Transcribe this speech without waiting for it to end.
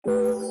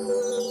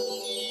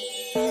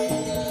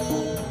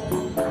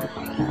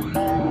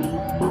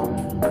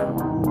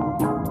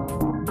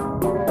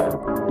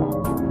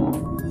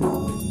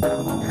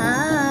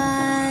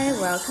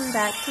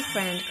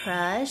Friend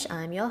Crush.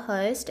 I'm your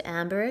host,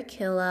 Amber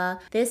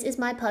Akilla. This is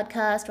my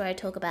podcast where I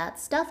talk about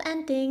stuff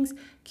and things,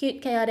 cute,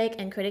 chaotic,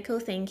 and critical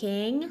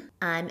thinking.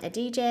 I'm a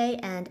DJ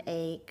and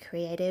a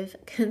creative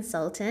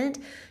consultant.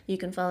 You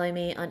can follow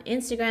me on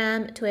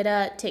Instagram,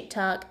 Twitter,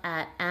 TikTok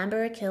at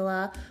Amber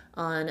Akilla,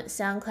 on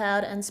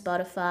SoundCloud and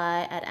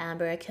Spotify at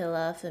Amber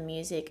Akilla for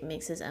music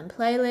mixes and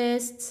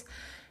playlists.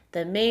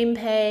 The meme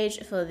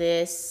page for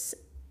this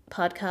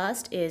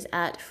podcast is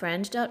at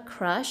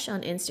friend.crush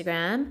on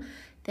Instagram.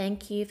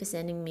 Thank you for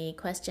sending me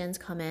questions,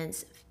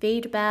 comments,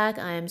 feedback.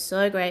 I am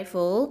so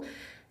grateful.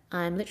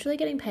 I'm literally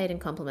getting paid in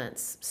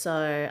compliments,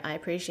 so I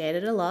appreciate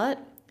it a lot.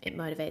 It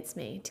motivates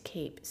me to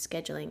keep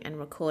scheduling and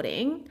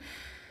recording.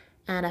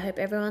 And I hope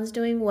everyone's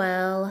doing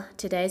well.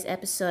 Today's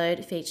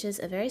episode features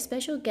a very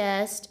special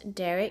guest,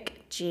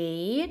 Derek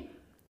G.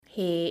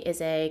 He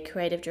is a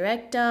creative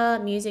director,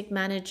 music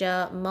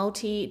manager,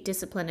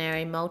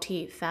 multidisciplinary,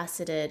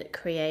 multifaceted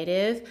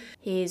creative.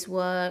 He's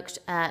worked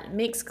at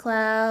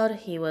Mixcloud.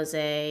 He was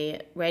a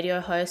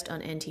radio host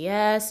on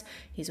NTS.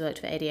 He's worked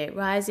for 88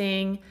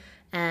 Rising.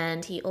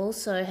 And he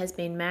also has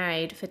been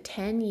married for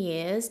 10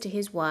 years to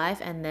his wife,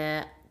 and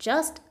they're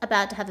just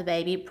about to have a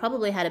baby,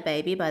 probably had a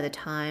baby by the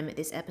time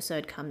this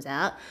episode comes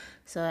out.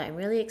 So I'm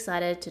really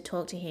excited to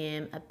talk to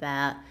him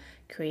about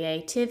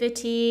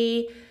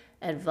creativity,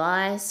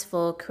 advice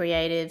for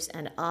creatives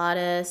and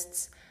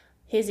artists,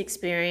 his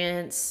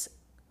experience,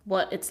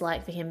 what it's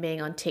like for him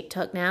being on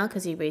TikTok now,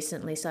 because he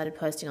recently started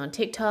posting on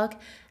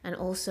TikTok, and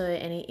also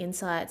any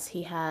insights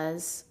he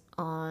has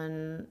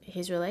on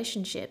his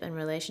relationship and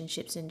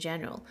relationships in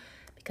general.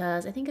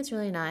 Because I think it's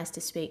really nice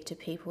to speak to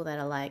people that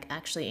are like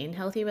actually in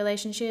healthy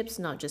relationships,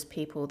 not just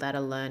people that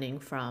are learning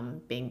from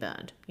being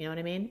burned. You know what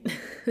I mean?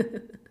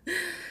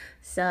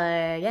 So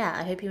yeah,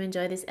 I hope you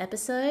enjoy this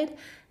episode.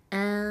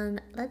 And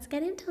let's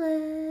get into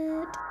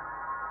it.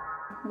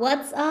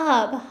 What's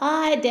up?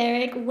 Hi,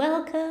 Derek.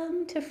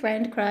 Welcome to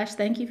Friend Crush.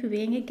 Thank you for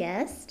being a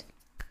guest.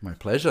 My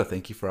pleasure.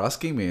 Thank you for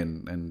asking me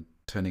and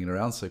turning it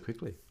around so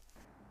quickly.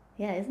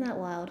 Yeah, isn't that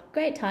wild?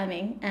 Great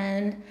timing.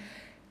 And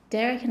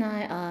Derek and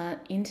I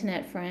are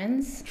internet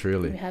friends.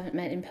 Truly. We haven't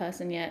met in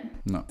person yet.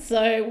 No.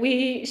 So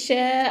we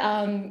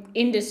share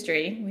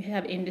industry. We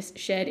have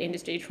shared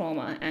industry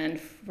trauma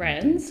and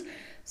friends.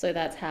 So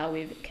that's how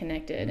we've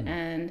connected.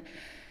 And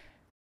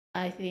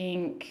I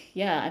think,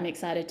 I'm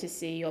excited to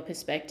see your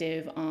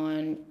perspective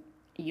on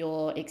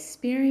your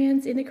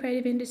experience in the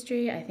creative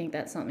industry. I think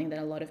that's something that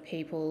a lot of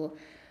people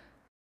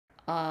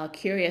are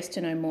curious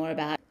to know more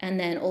about. And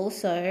then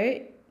also,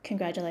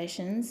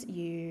 congratulations,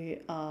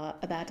 you are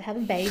about to have a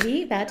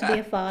baby, about to be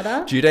a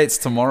father. Due date's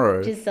tomorrow.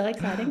 Which is so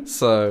exciting.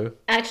 So,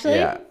 actually,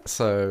 yeah.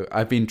 So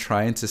I've been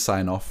trying to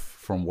sign off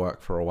from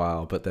work for a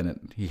while, but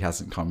then he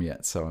hasn't come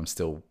yet, so I'm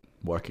still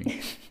working.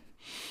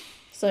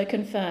 So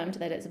confirmed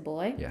that it's a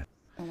boy. Yeah.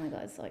 Oh my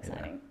God, it's so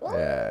exciting.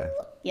 Yeah.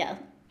 Yeah.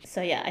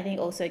 So I think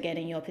also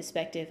getting your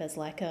perspective as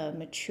like a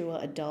mature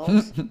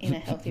adult in a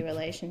healthy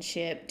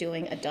relationship,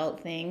 doing adult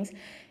things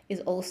is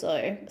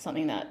also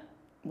something that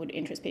would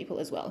interest people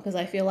as well. Because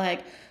I feel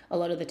like a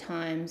lot of the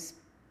times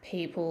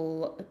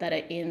people that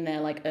are in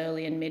their like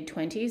early and mid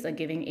 20s are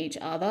giving each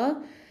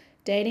other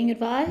dating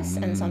advice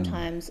and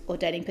sometimes, or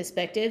dating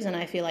perspectives. And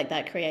I feel like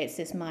that creates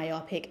this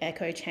myopic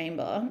echo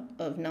chamber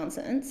of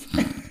nonsense.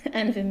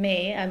 And for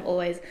me, I'm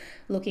always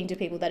looking to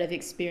people that have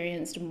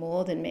experienced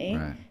more than me,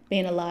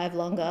 been alive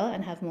longer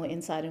and have more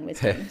insight and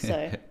wisdom.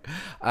 So,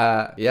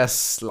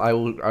 yes, I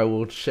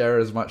will share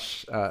as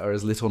much or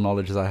as little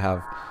knowledge as I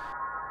have.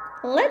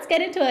 Let's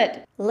get into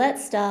it.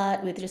 Let's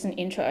start with just an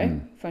intro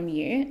from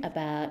you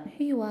about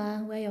who you are,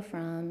 where you're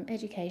from,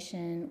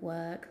 education,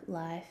 work,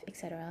 life,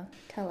 etc.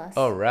 Tell us.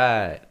 All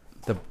right.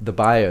 The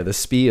bio, the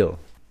spiel.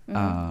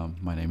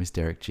 My name is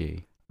Derek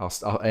G.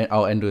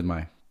 I'll end with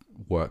my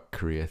work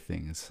career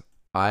things.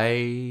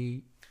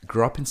 I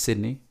grew up in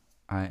Sydney.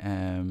 I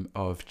am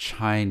of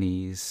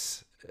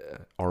Chinese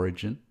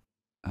origin,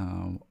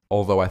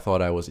 although I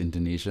thought I was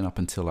Indonesian up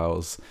until I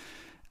was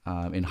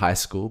in high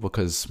school,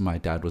 because my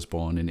dad was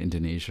born in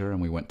Indonesia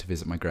and we went to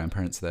visit my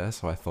grandparents there.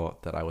 So I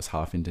thought that I was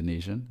half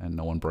Indonesian, and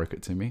no one broke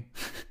it to me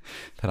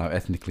that I'm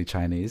ethnically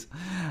Chinese.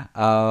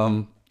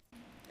 Oh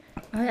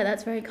yeah,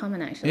 that's very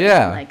common actually.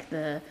 Yeah. Like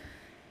the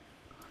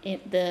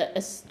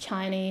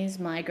Chinese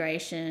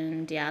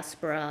migration,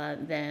 diaspora,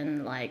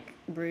 then like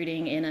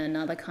rooting in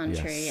another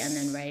country and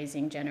then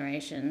raising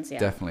generations. Yeah.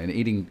 Definitely. And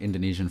eating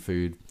Indonesian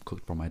food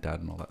cooked by my dad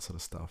and all that sort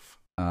of stuff.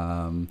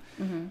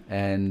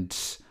 And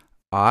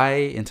I,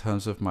 in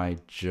terms of my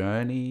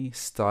journey,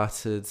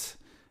 started,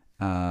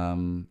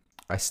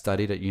 I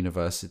studied at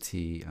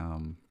university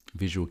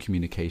visual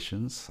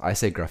communications. I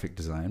say graphic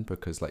design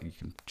because like you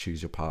can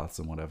choose your paths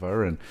and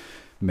whatever, and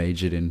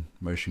majored in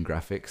motion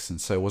graphics.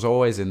 And so was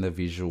always in the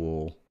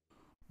visual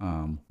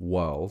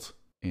world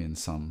in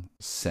some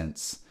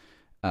sense.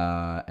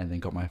 And then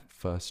got my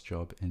first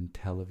job in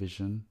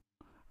television.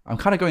 I'm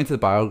kind of going to the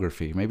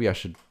biography. Maybe I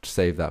should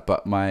save that.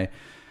 But my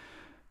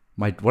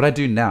what I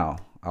do now,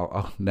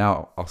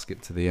 I'll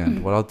skip to the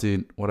end.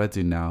 What I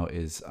do now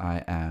is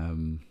I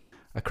am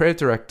a creative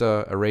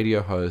director, a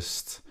radio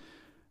host,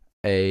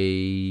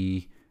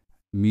 a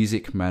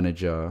music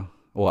manager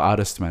or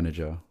artist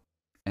manager,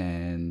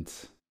 and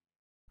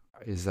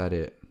is that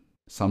it?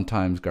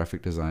 Sometimes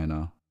graphic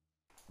designer.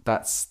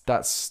 That's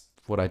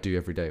what I do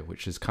every day,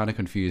 which is kind of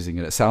confusing,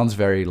 and it sounds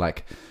very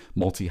like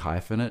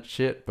multi-hyphenate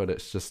shit, but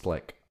it's just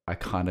like I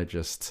kind of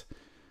just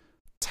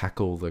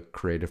tackle the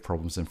creative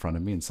problems in front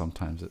of me, and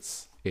sometimes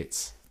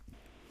it's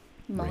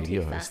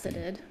radio hosting.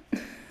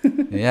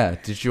 Multifaceted. Yeah.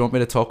 Did you want me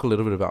to talk a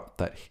little bit about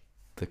that,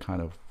 the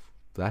kind of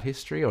that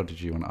history, or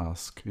did you want to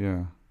ask?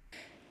 Yeah.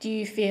 Do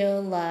you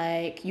feel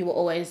like you were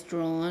always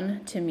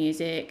drawn to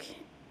music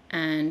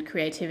and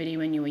creativity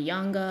when you were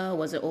younger?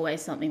 Was it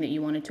always something that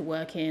you wanted to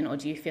work in, or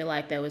do you feel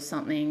like there was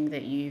something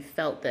that you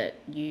felt that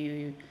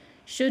you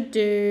should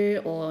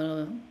do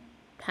or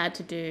had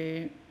to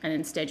do, and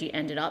instead you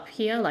ended up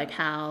here? Like,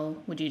 how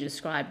would you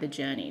describe the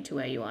journey to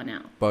where you are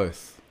now?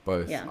 Both.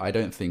 Yeah. I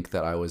don't think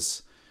that I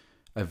was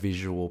a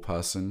visual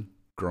person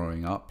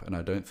growing up, and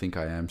I don't think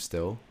I am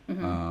still.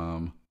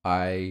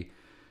 I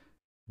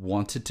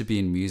wanted to be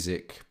in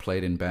music,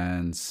 played in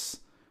bands,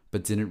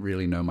 but didn't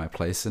really know my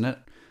place in it.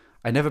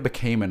 I never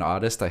became an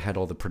artist. I had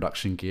all the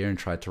production gear and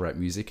tried to write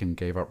music and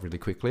gave up really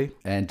quickly,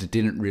 and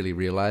didn't really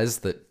realize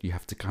that you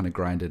have to kind of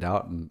grind it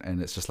out,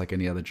 and it's just like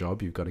any other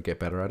job. You've got to get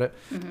better at it.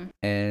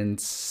 And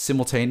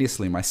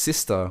simultaneously, my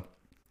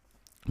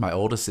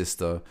older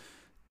sister,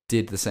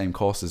 did the same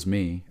course as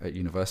me at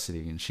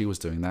university, and she was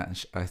doing that,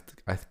 and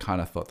I kind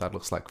of thought that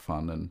looks like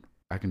fun and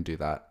I can do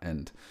that.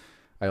 And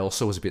I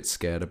also was a bit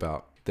scared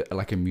about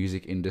like a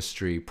music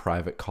industry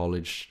private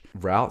college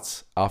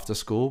route after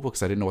school,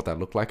 because I didn't know what that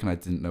looked like, and I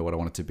didn't know what I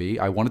wanted to be.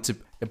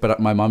 But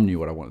my mum knew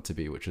what I wanted to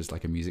be, which is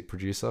like a music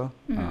producer.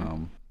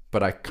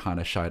 But I kind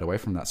of shied away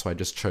from that, so I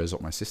just chose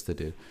what my sister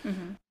did.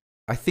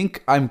 I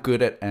think I'm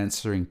good at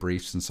answering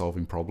briefs and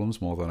solving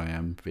problems more than I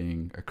am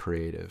being a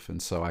creative.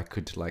 And so I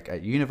could, like,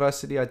 at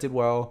university, I did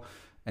well.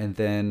 And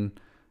then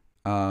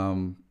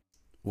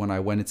when I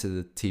went into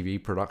the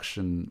TV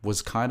production,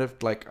 was kind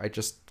of like, I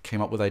just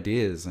came up with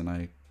ideas, and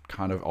I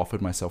kind of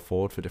offered myself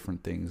forward for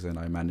different things. And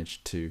I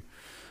managed to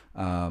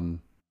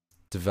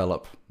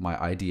develop my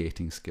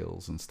ideating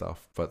skills and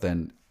stuff. But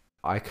then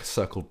I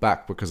circled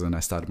back, because then I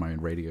started my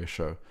own radio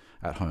show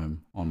at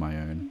home on my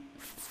own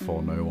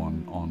for no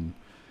one on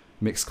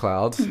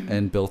Mixcloud,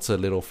 and built a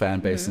little fan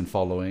base and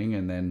following,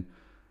 and then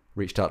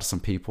reached out to some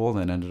people, and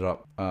then ended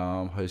up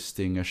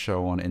hosting a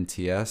show on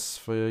NTS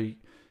for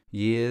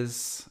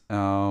years,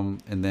 and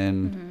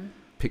then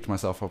picked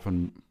myself up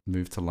and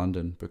moved to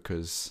London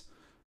because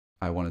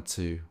I wanted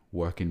to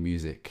work in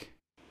music,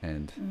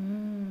 and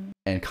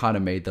kind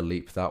of made the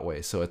leap that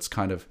way. So it's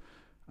kind of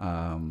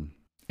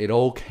it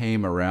all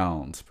came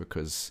around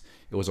because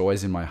it was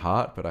always in my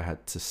heart, but I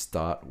had to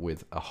start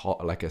with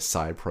a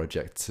side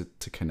project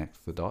to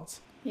connect the dots.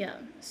 Yeah.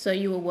 So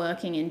you were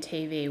working in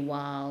TV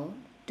while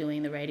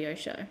doing the radio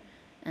show,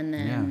 and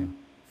then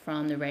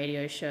from the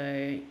radio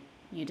show,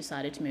 you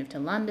decided to move to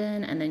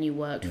London, and then you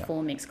worked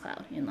for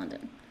Mixcloud in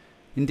London.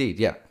 Indeed,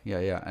 yeah.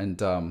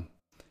 And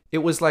it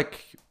was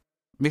like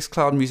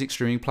Mixcloud music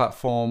streaming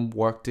platform,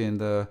 worked in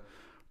the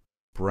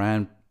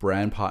brand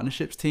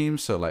partnerships team,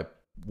 so like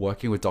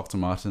working with Dr.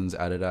 Martens,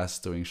 Adidas,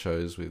 doing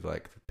shows with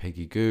like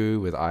Peggy Goo,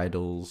 with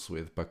Idols,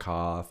 with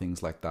Bakar,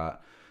 things like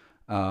that.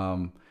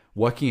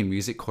 Working in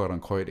music, quote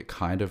unquote, it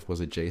kind of was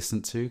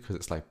adjacent to, because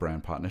it's like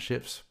brand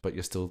partnerships, but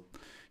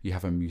you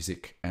have a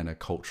music and a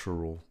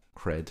cultural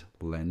cred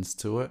lens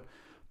to it.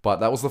 But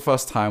that was the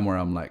first time where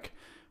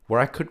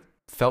I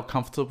felt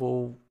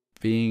comfortable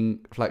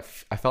being like,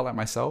 I felt like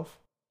myself.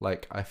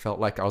 Like I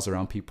felt like I was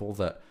around people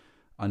that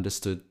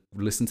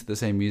listened to the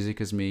same music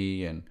as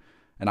me, and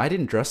I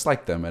didn't dress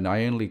like them, and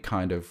I only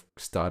kind of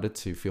started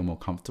to feel more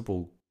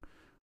comfortable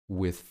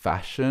with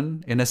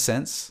fashion in a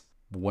sense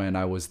when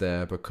I was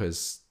there,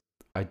 because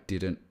I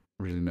didn't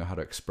really know how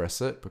to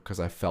express it, because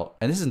I felt,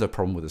 and this isn't a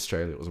problem with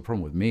Australia, it was a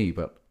problem with me,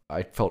 but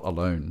I felt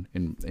alone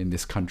in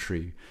this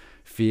country,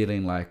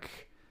 feeling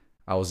like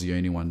I was the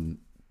only one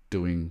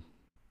doing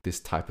this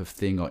type of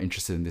thing or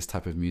interested in this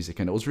type of music.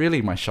 And it was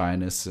really my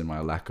shyness and my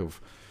lack of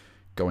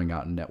going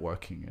out and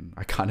networking, and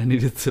I kind of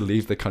needed to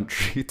leave the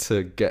country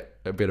to get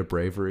a bit of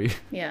bravery.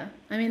 Yeah,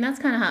 I mean, that's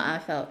kind of how I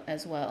felt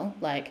as well.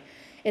 Like,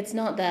 it's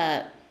not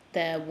that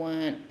there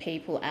weren't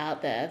people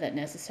out there that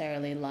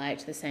necessarily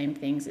liked the same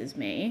things as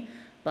me,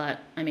 but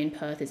I mean,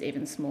 Perth is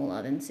even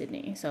smaller than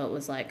Sydney, so it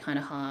was like kind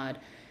of hard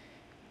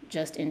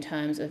just in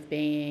terms of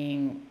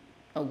being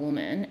a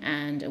woman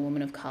and a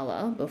woman of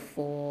color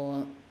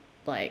before,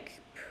 like,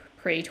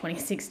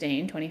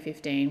 pre-2016,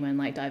 2015, when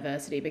like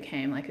diversity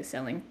became like a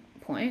selling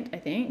point, I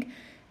think.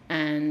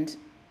 And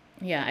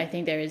yeah, I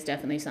think there is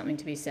definitely something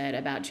to be said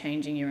about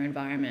changing your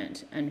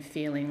environment and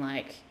feeling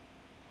like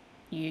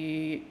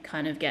you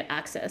kind of get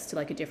access to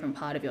like a different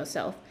part of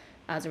yourself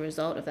as a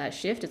result of that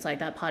shift. It's like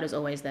that part is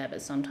always there,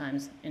 but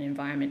sometimes an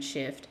environment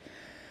shift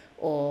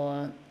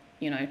or,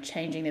 you know,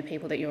 changing the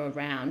people that you're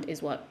around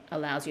is what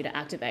allows you to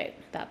activate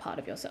that part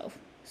of yourself.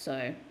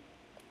 So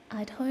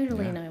I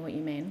totally know what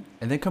you mean.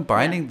 And then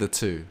combining the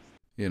two,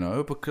 you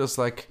know, because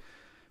like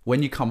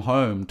when you come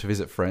home to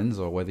visit friends,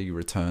 or whether you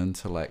return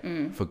to like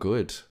for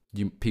good,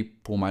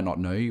 people might not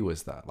know you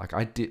as that. Like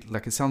I did,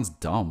 like it sounds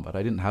dumb, but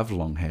I didn't have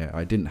long hair.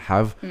 I didn't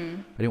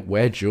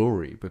wear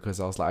jewelry because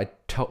I was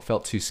like,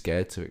 felt too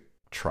scared to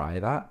try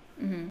that.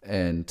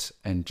 And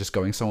just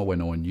going somewhere where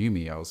no one knew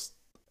me, I was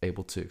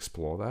able to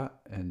explore that.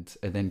 And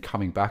then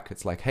coming back,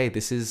 it's like, hey,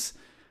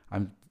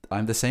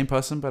 I'm the same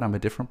person, but I'm a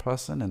different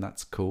person, and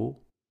that's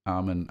cool.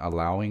 And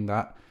allowing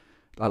that,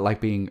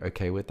 like being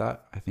okay with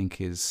that, I think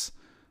is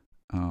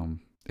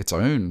its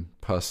own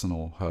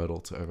personal hurdle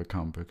to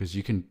overcome, because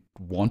you can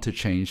want to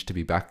change to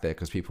be back there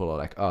because people are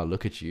like, oh,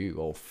 look at you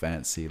all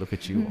fancy, look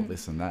at you all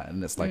this and that,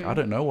 and it's like, I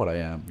don't know what I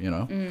am, you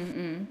know.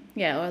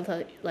 Yeah,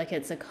 or like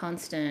it's a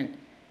constant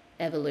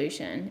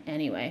evolution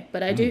anyway.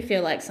 But I do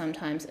feel like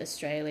sometimes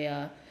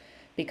Australia,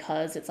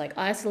 because it's like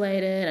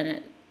isolated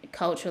and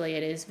culturally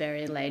it is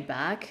very laid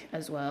back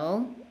as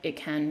well, it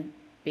can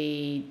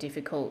be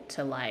difficult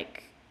to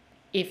like,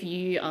 if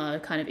you are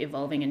kind of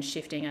evolving and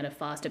shifting at a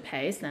faster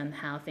pace than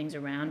how things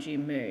around you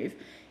move,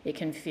 it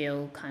can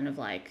feel kind of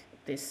like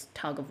this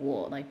tug of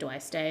war. Like, do I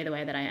stay the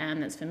way that I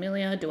am that's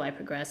familiar? Do I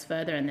progress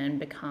further and then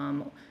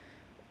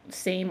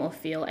seem or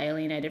feel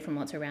alienated from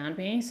what's around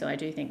me? So I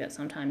do think that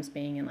sometimes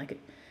being in like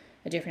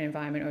a different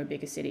environment or a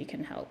bigger city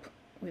can help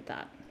with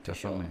that.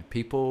 Definitely.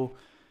 Sure.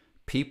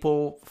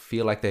 People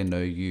feel like they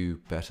know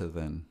you better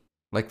than,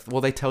 like,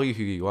 well, they tell you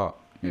who you are,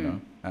 you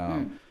know?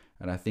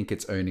 And I think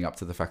it's owning up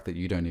to the fact that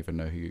you don't even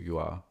know who you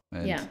are.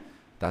 And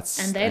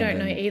and they don't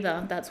know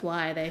either. That's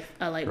why they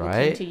are like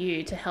looking to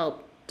you to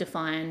help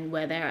define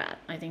where they're at.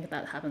 I think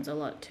that happens a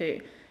lot too.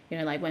 You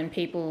know, like when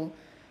people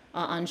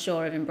are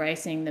unsure of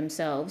embracing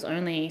themselves,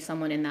 only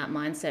someone in that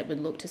mindset would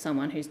look to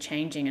someone who's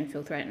changing and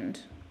feel threatened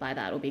by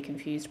that or be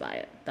confused by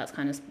it. That's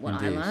kind of what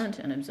I learned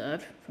and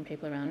observed from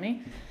people around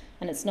me.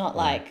 And it's not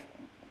like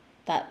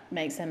that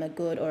makes them a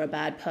good or a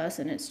bad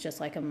person. It's just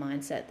like a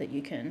mindset that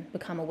you can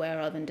become aware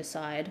of and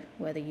decide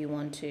whether you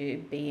want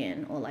to be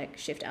in or like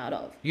shift out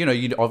of. You know,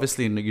 you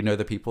obviously know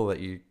the people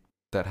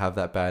that have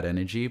that bad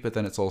energy, but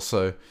then it's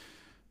also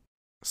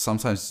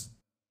sometimes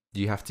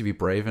you have to be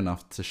brave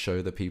enough to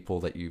show the people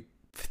that you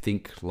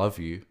think love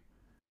you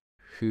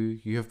who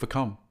you have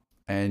become.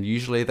 And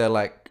usually they're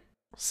like,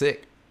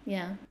 sick.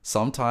 Yeah.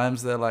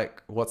 Sometimes they're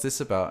like, what's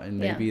this about? And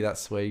maybe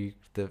that's where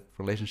the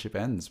relationship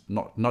ends.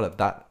 Not at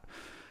that,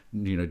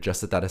 you know,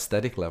 just at that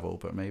aesthetic level,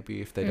 but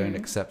maybe if they don't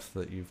accept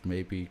that you've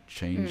maybe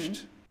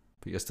changed,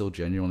 but you're still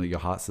genuinely, your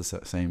heart's the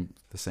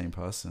same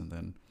person,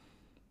 then,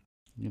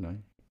 you know,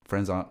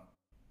 friends aren't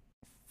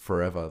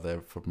forever.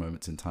 They're for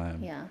moments in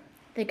time. Yeah.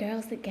 The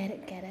girls that get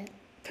it.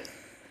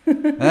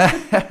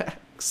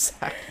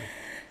 Exactly.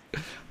 I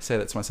say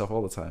that to myself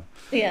all the time.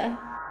 Yeah.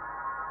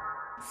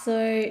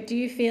 So do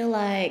you feel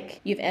like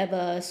you've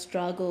ever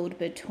struggled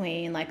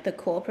between like the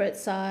corporate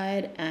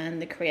side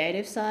and the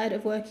creative side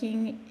of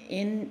working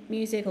in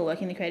music or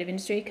working in the creative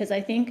industry? Because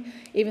I think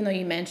even though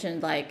you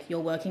mentioned like you're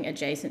working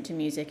adjacent to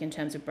music in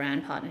terms of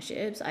brand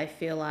partnerships, I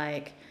feel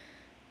like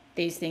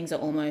these things are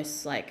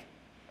almost like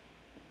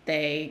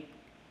they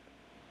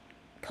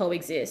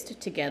coexist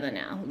together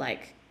now,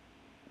 like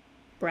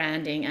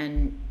branding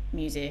and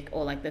music,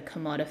 or like the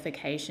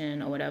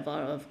commodification or whatever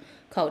of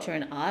culture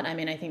and art. I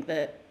mean, I think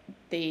that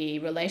the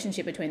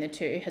relationship between the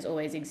two has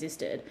always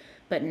existed,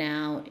 but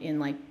now in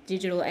like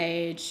digital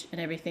age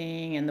and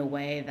everything, and the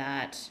way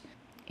that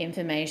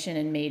information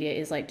and media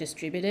is like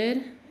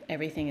distributed,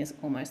 everything is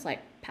almost like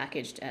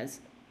packaged as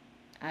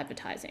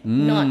advertising.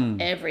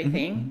 Not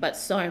everything, but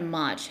so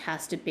much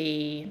has to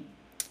be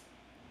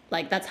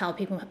like, that's how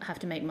people have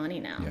to make money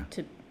now,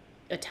 to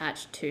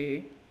attach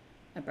to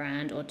a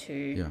brand or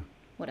to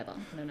whatever.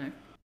 I don't know.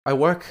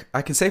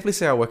 I can safely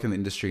say I work in the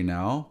industry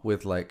now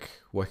with like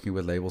working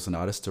with labels and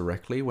artists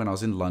directly. When I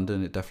was in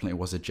London, it definitely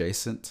was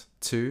adjacent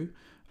to,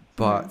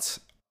 but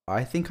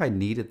I think I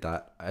needed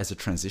that as a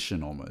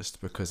transition almost,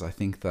 because I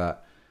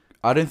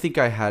don't think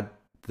I had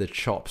the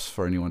chops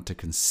for anyone to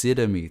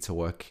consider me to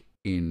work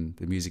in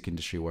the music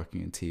industry,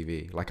 working in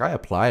TV. Like I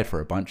applied for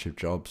a bunch of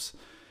jobs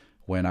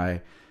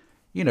when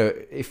you know,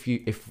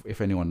 if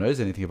anyone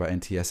knows anything about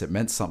NTS, it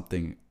meant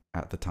something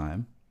at the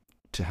time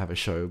to have a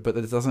show, but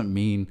that doesn't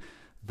mean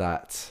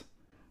that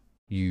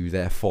you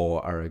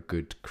therefore are a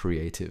good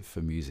creative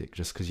for music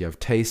just because you have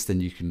taste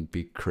and you can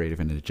be creative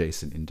in an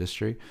adjacent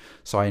industry.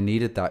 So I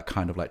needed that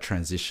kind of like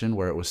transition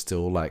where it was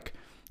still like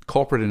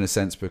corporate in a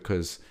sense,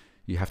 because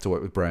you have to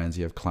work with brands,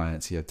 you have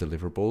clients, you have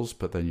deliverables,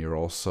 but then you're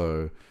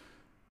also,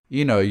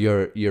 you know,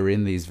 you're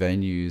in these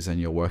venues and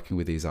you're working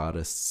with these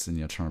artists and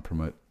you're trying to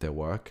promote their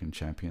work and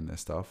champion their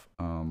stuff.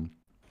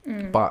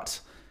 But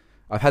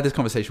I've had this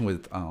conversation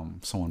with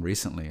someone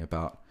recently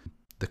about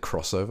the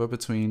crossover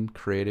between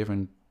creative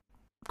and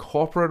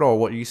corporate, or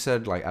what you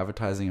said, like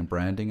advertising and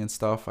branding and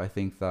stuff. I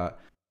think that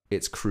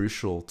it's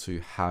crucial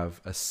to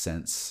have a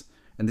sense,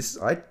 and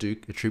I do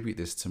attribute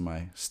this to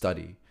my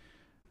study.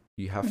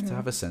 You have to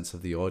have a sense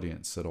of the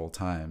audience at all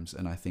times.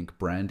 And I think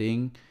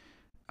branding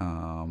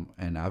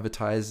and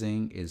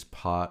advertising is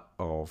part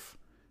of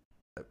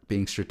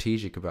being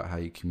strategic about how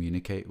you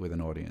communicate with an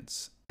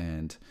audience.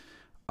 And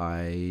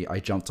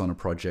I jumped on a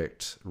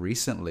project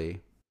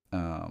recently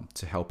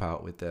to help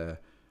out with their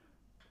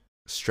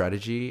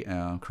strategy,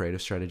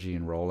 creative strategy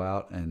and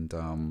rollout.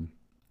 And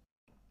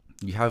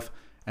you have,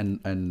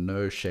 and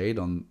no shade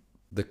on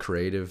the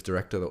creative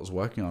director that was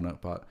working on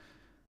it, but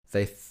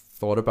they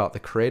thought about the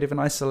creative in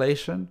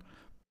isolation,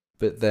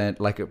 but then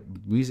like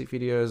music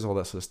videos, all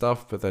that sort of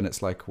stuff. But then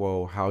it's like,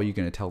 well, how are you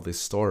going to tell this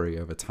story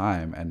over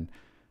time? And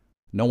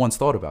no one's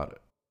thought about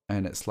it.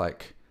 And it's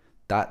like,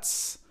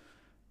 that's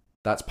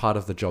part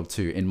of the job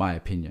too, in my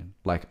opinion.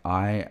 Like,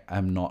 I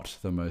am not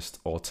the most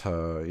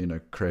auteur,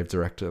 creative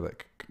director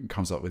that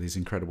comes up with these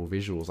incredible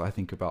visuals. I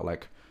think about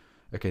like,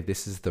 okay,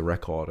 this is the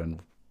record and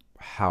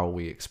how are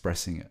we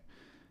expressing it?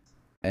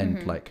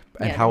 And like,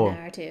 and how,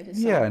 narrative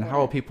is and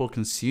how are people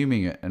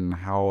consuming it? And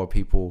how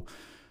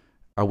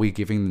are we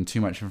giving them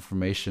too much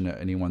information at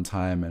any one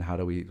time? And how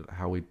do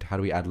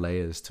we add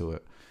layers to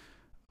it?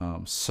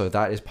 So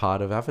that is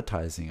part of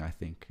advertising. I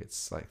think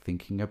it's like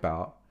thinking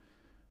about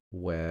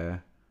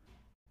where,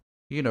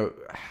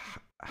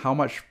 how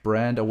much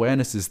brand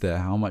awareness is there?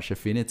 How much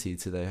affinity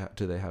do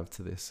they have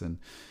to this? And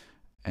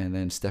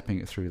then stepping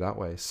it through that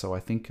way. So I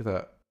think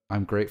that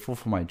I'm grateful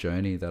for my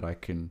journey, that I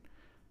can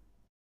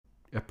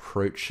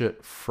approach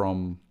it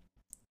from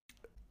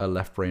a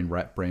left brain,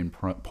 right brain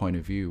point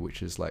of view,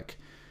 which is like,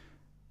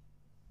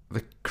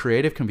 the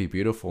creative can be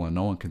beautiful and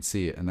no one can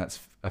see it. And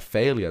that's a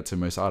failure to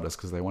most artists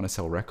because they want to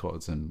sell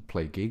records and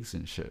play gigs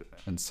and shit.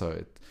 And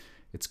so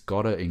it's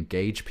got to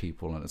engage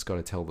people and it's got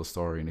to tell the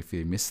story. And if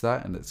you miss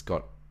that and it's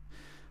got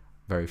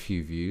very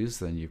few views,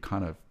 then you've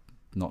kind of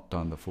not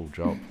done the full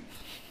job.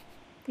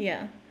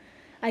 Yeah.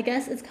 I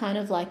guess it's kind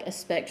of like a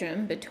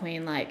spectrum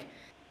between like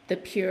the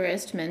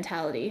purist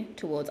mentality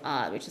towards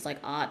art, which is like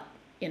art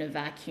in a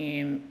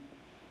vacuum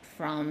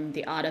from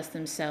the artists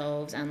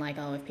themselves, and like,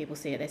 oh, if people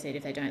see it, they see it.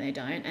 If they don't, they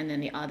don't. And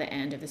then the other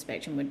end of the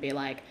spectrum would be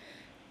like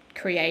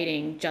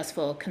creating just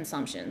for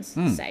consumption's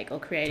sake, or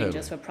creating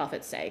just for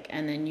profit's sake.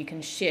 And then you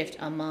can shift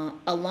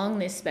along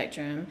this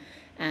spectrum,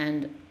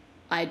 and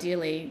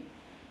ideally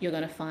you're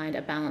going to find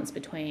a balance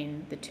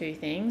between the two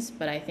things.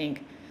 But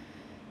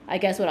I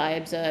guess what I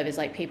observe is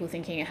like people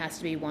thinking it has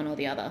to be one or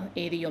the other.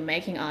 Either you're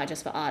making art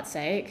just for art's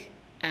sake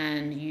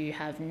and you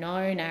have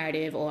no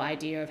narrative or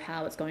idea of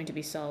how it's going to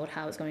be sold,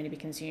 how it's going to be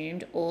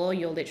consumed, or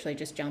you're literally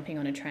just jumping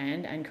on a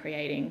trend and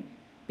creating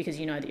because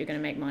you know that you're going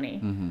to make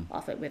money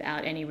off it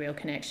without any real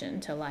connection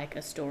to like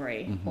a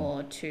story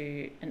or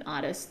to an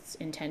artist's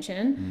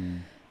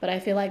intention. But I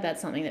feel like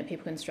that's something that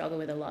people can struggle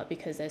with a lot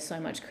because there's so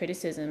much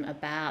criticism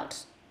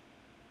about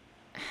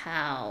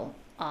how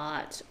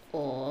art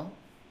or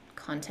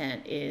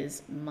content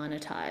is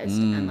monetized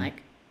and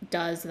like,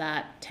 does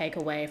that take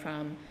away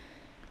from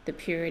the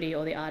purity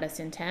or the artist's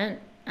intent?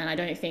 And I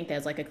don't think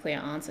there's like a clear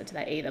answer to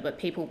that either, but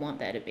people want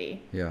there to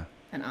be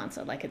an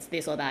answer. Like, it's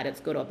this or that, it's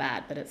good or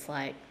bad, but it's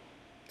like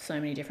so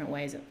many different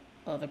ways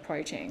of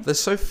approaching. There's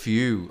so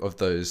few of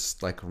those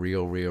like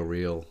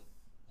real,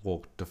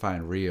 or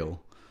define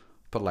real,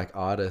 but like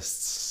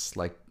artists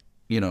like,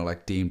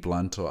 like Dean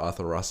Blunt or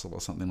Arthur Russell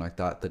or something like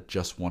that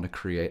just want to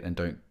create and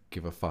don't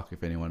give a fuck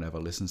if anyone ever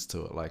listens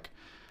to it. Like,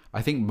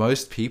 I think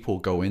most people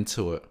go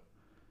into it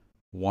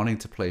wanting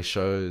to play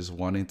shows,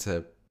 wanting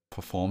to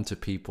perform to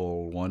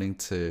people, wanting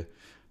to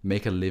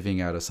make a living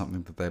out of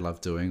something that they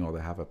love doing or they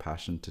have a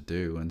passion to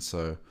do. And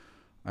so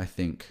I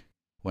think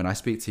when I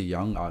speak to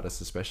young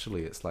artists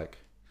especially, it's like,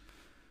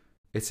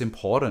 it's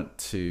important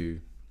to,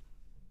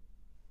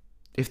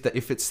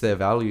 if it's their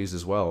values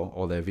as well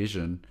or their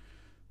vision,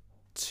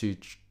 to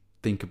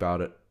think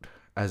about it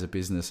as a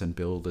business and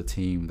build a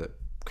team that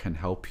can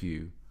help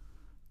you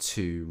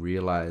to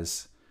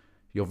realize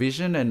your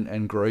vision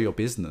and grow your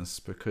business.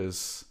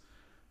 Because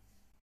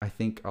I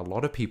think a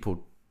lot of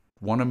people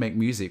want to make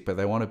music, but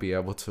they want to be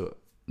able to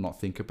not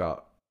think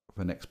about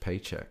the next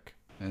paycheck.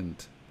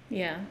 And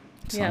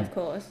of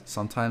course.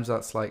 Sometimes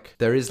that's like,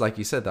 there is, like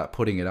you said, that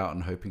putting it out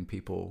and hoping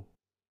people,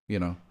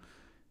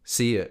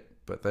 see it.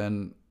 But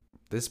then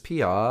there's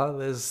PR,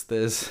 there's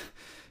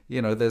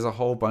there's a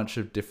whole bunch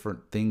of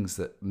different things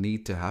that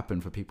need to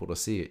happen for people to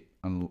see it.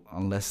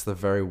 Unless the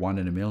very 1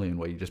 in a million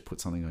where you just put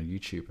something on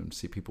YouTube and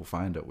see people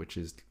find it, which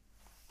is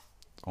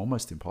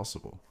almost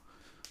impossible.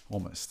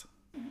 Almost.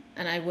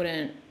 And I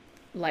wouldn't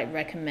like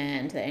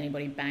recommend that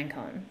anybody bank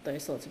on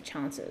those sorts of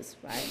chances,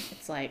 right?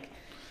 It's like,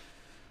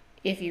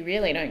 if you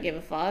really don't give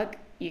a fuck,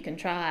 you can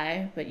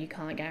try, but you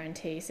can't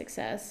guarantee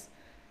success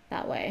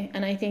that way.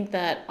 And I think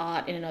that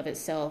art in and of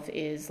itself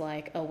is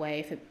like a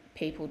way for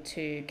people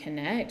to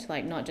connect,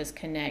 like not just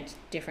connect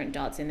different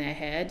dots in their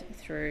head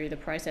through the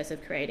process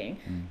of creating,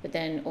 but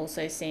then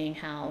also seeing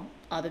how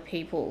other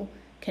people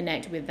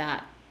connect with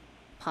that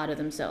part of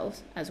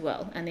themselves as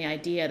well. And the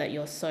idea that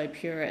you're so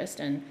purist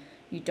and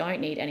you don't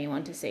need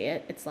anyone to see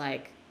it, it's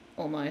like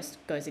almost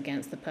goes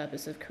against the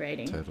purpose of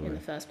creating in the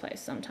first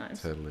place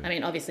sometimes. I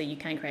mean, obviously you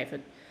can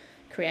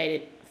create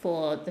it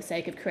for the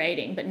sake of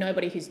creating, but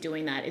nobody who's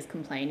doing that is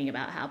complaining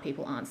about how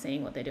people aren't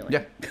seeing what they're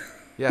doing.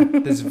 Yeah,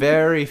 there's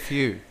very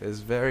few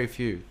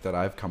that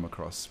I've come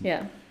across.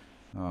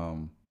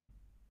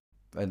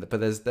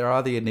 But there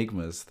are the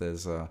enigmas.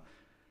 There's an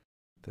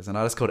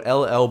artist called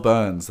LL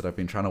Burns that I've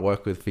been trying to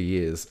work with for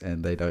years,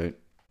 and they don't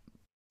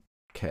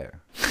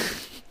care.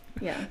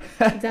 Yeah,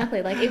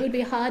 exactly. Like, it would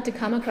be hard to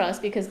come across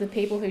because the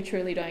people who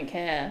truly don't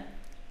care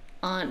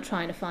aren't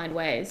trying to find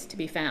ways to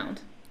be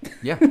found.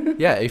 Yeah.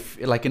 If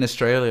like in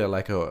Australia,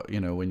 like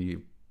when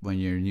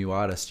you're a new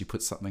artist, you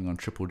put something on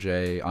Triple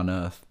J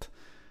Unearthed,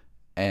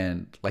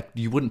 and like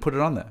you wouldn't put it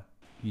on there.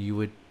 You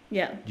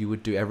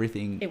would do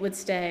everything. It would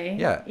stay.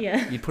 Yeah.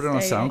 You'd put it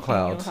on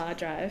SoundCloud. Your hard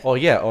drive. Or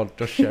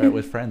just share it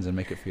with friends and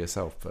make it for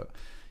yourself. But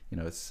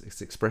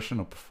it's expression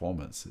of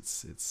performance.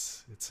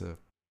 It's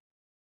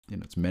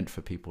meant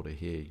for people to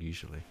hear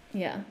usually.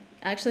 Yeah.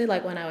 Actually,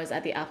 like when I was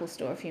at the Apple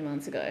Store a few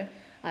months ago,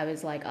 I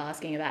was like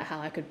asking about how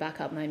I could back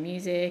up my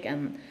music,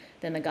 and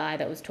then the guy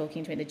that was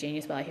talking to me at the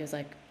Genius Bar, he was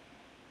like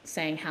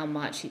saying how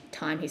much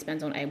time he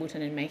spends on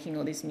Ableton and making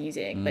all this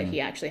music, but he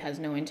actually has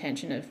no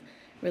intention of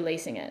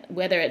releasing it,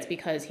 whether it's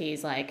because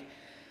he's like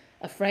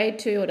afraid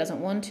to or doesn't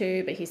want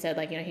to, but he said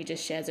like, he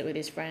just shares it with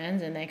his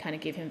friends and they kind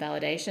of give him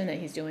validation that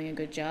he's doing a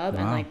good job.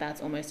 Wow. And like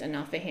that's almost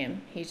enough for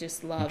him. He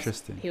just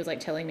loves, he was like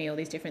telling me all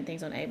these different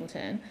things on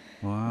Ableton.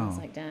 Wow. I was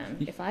like, damn,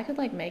 if I could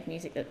like make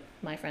music that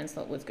my friends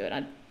thought was good,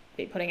 I'd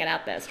be putting it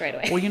out there straight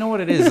away. Well, you know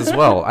what it is as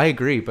well. I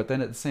agree, but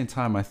then at the same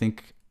time, I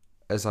think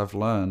as I've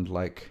learned,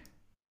 like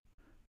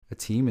a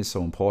team is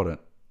so important,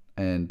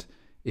 and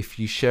if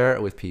you share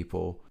it with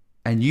people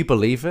and you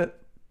believe in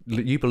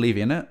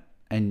it,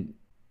 and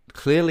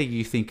clearly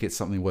you think it's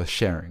something worth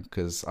sharing,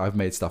 because I've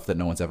made stuff that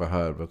no one's ever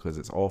heard because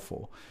it's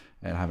awful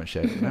and I haven't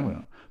shared it with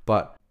anyone.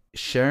 But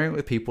sharing it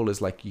with people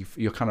is like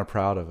you're kind of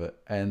proud of it,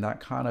 and that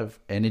kind of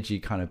energy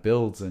kind of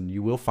builds, and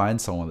you will find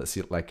someone that's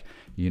like,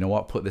 you know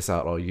what, put this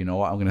out, or you know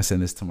what, I'm going to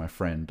send this to my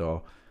friend,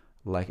 or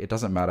like it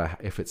doesn't matter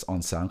if it's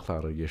on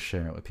SoundCloud or you're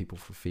sharing it with people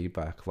for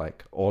feedback,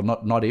 like, or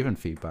not even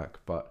feedback,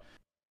 but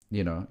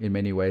in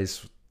many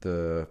ways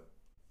the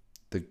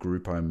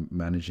group I'm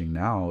managing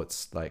now,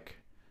 it's like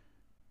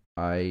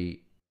it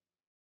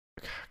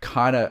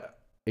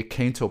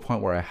came to a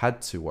point where I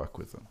had to work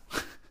with them.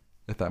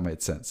 If that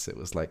made sense. It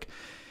was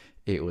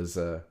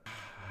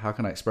how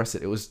can I express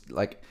it? It was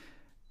like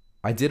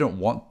I didn't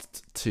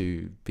want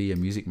to be a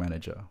music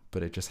manager,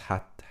 but it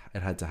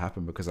had to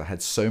happen because I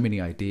had so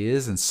many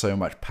ideas and so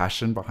much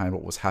passion behind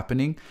what was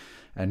happening,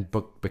 and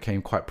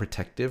became quite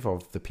protective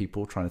of the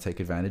people trying to take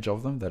advantage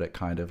of them, that it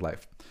kind of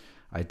like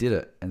I did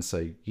it. And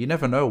so you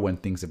never know when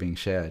things are being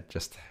shared,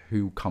 just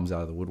who comes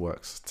out of the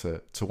woodworks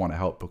to want to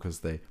help because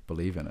they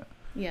believe in it.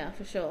 Yeah,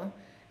 for sure.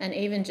 And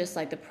even just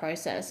like the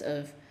process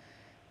of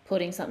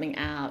putting something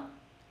out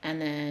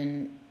and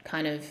then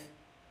kind of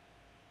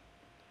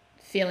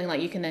feeling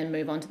like you can then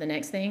move on to the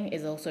next thing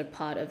is also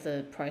part of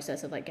the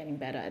process of like getting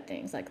better at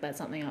things. Like that's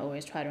something I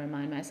always try to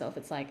remind myself.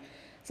 It's like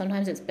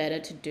sometimes it's better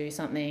to do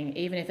something,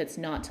 even if it's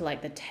not to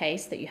like the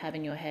taste that you have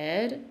in your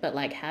head, but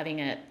like having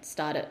it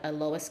start at a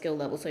lower skill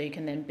level so you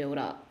can then build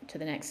up to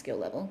the next skill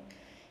level.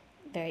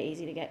 Very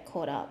easy to get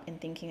caught up in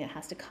thinking it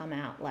has to come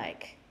out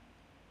like,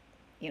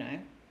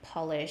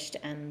 polished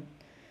and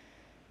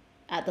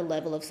at the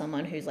level of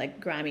someone who's like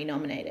Grammy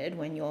nominated,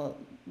 when you're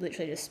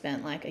literally just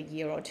spent like a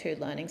year or two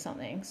learning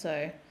something.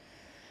 So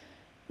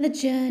the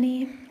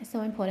journey is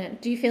so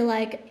important. Do you feel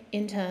like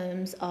in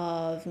terms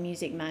of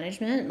music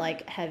management,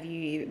 like have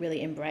you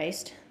really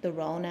embraced the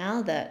role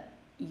now that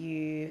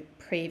you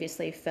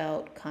previously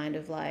felt kind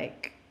of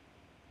like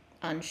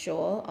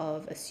unsure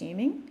of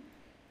assuming?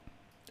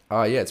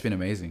 Yeah, it's been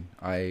amazing.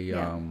 I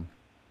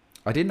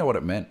didn't know what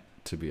it meant,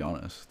 to be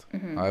honest.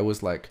 Mm-hmm. I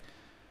was like,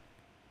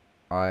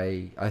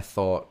 I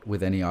thought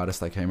with any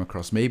artist I came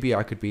across, maybe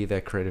I could be their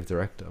creative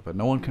director, but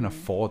no one can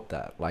afford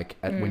that. Like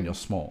when you're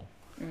small,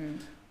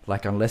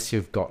 like unless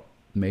you've got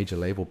major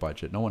label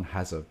budget, no one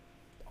has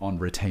on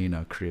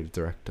retainer creative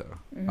director.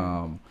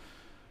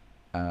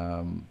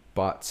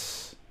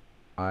 But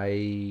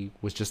I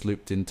was just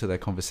looped into their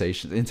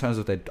conversations in terms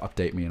of they'd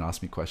update me and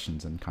ask me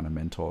questions and kind of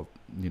mentor,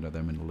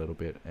 them in a little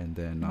bit. And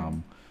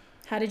then,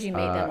 how did you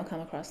meet them or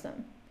come across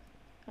them?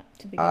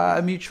 A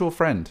mutual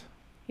friend.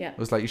 Yeah. It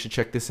was like, you should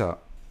check this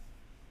out.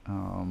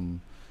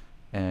 And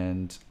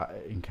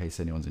in case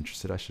anyone's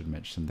interested, I should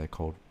mention they're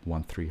called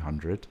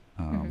 1300,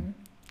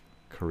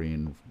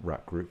 Korean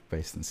rap group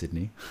based in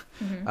Sydney.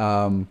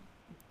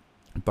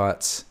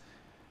 But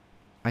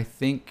I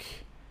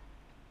think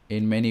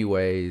in many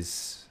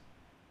ways,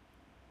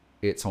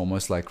 it's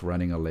almost like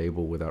running a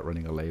label without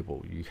running a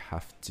label. You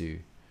have to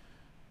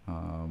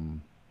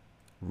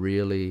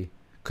really,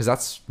 because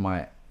that's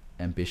my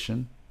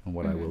ambition and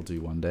what I will do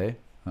one day.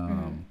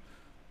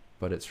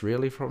 But it's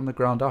really from the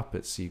ground up.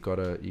 It's you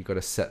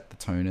gotta set the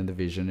tone and the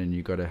vision, and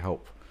you gotta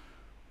help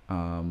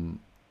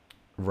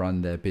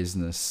run their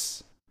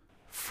business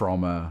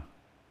from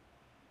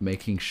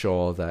making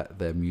sure that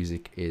their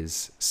music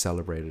is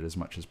celebrated as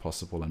much as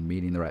possible, and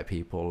meeting the right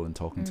people and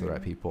talking to the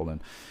right people,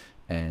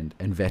 and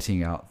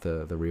vetting out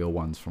the real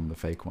ones from the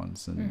fake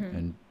ones,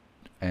 and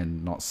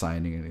not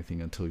signing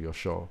anything until you're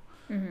sure.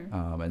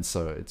 And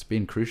so it's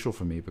been crucial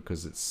for me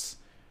because it's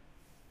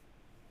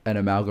an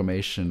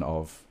amalgamation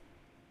of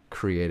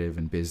creative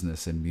and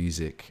business and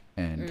music,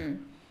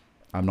 and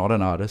I'm not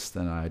an artist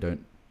and I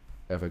don't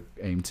ever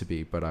aim to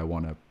be, but I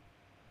want to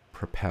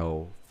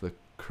propel the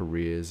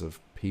careers of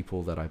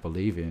people that I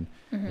believe in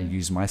and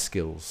use my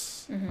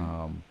skills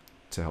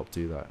to help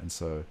do that. And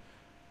so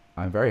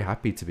I'm very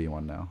happy to be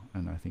one now,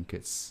 and I think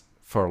it's,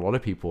 for a lot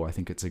of people, I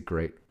think it's a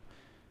great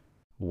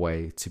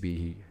way to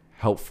be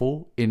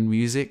helpful in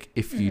music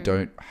if you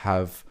don't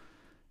have,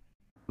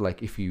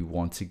 like, if you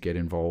want to get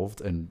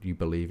involved and you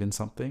believe in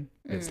something.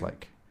 It's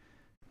like,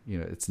 you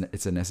know,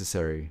 it's a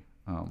necessary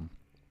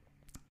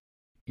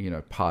you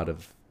know, part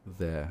of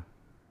their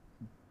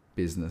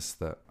business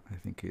that I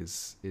think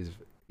is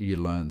you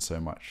learn so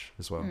much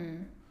as well.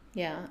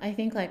 Yeah, I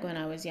think like when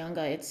I was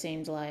younger, it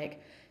seemed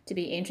like to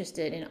be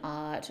interested in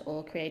art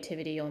or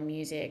creativity or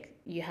music,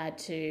 you had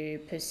to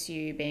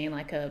pursue being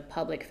like a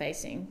public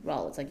facing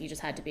role. It's like you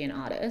just had to be an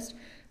artist.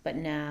 But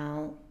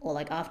now, or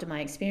like after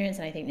my experience,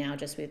 and I think now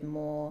just with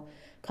more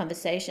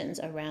conversations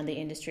around the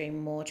industry,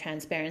 more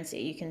transparency,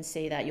 you can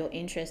see that your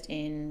interest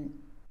in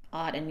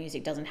art and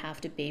music doesn't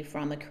have to be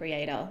from a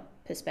creator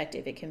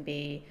perspective. It can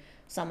be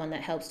someone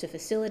that helps to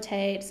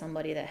facilitate,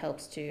 somebody that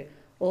helps to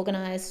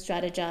organize,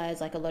 strategize.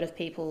 Like a lot of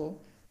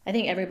people, I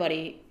think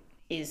everybody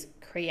is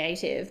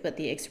creative, but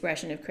the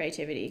expression of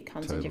creativity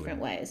comes in different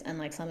ways. And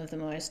like some of the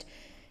most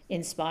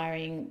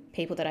inspiring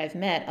people that I've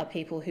met are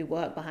people who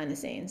work behind the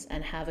scenes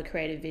and have a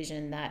creative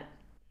vision that,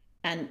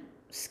 and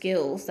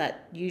skills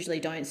that usually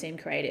don't seem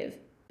creative,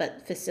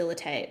 but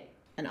facilitate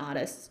an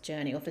artist's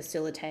journey or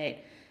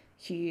facilitate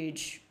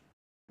huge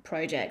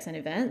projects and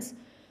events.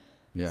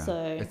 Yeah.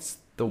 So it's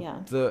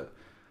the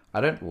I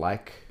don't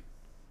like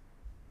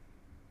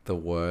the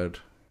word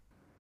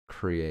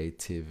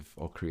creative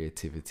or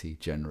creativity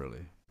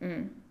generally.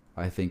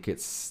 I think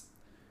it's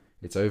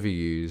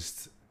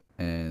overused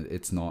and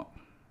it's not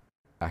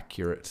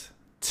accurate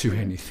to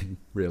anything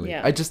really.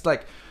 I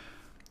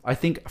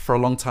think for a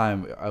long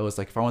time I was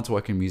like, if I want to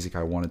work in music,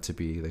 I wanted to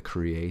be the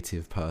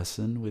creative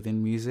person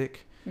within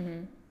music.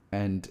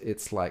 And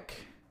it's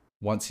like,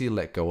 once you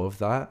let go of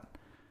that,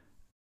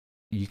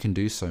 you can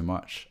do so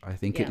much. I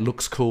think it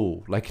looks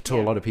cool. Like to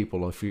a lot of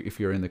people, if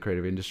you're in the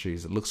creative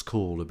industries, it looks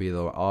cool to be the,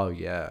 oh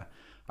yeah,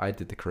 I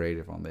did the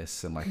creative on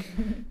this, and like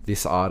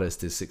this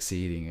artist is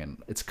succeeding,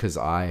 and it's because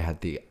I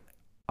had the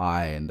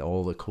eye, and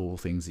all the cool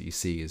things that you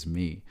see is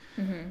me.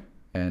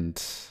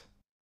 And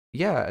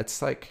yeah,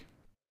 it's like,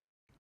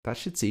 that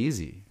shit's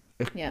easy.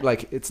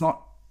 Like, it's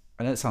not,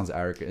 I know it sounds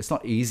arrogant, it's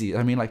not easy.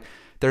 I mean, like,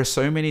 there are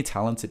so many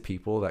talented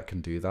people that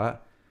can do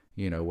that,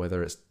 you know,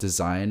 whether it's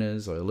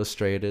designers or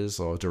illustrators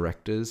or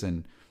directors,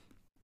 and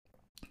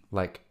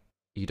like,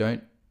 you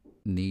don't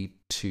need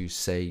to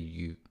say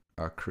you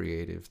are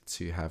creative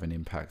to have an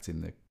impact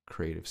in the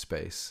creative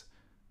space.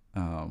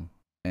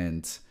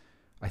 And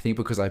I think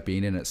because I've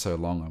been in it so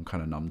long, I'm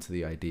kind of numb to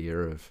the idea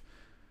of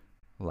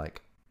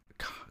like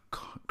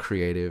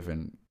creative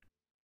and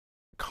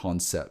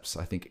concepts.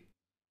 I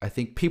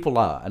think people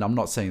are, and I'm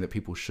not saying that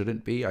people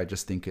shouldn't be. I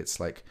just think it's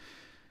like,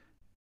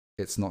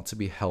 it's not to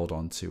be held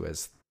onto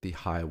as the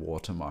high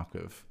watermark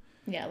of,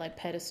 like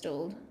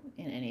pedestaled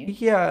in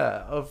any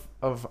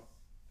of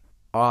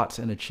art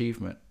and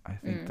achievement. I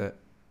think that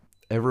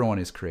everyone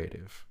is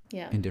creative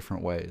in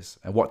different ways.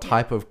 And what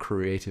type of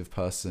creative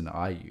person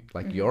are you?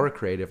 Like, you're a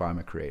creative, I'm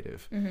a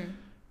creative.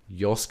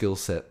 Your skill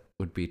set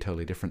would be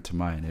totally different to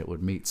mine. It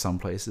would meet some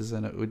places,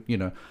 and it would, you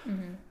know,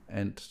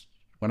 and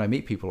when I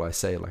meet people, I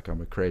say, like,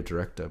 I'm a creative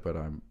director, but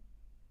I'm,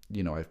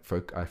 you know, I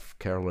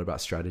care a lot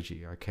about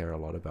strategy. I care a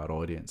lot about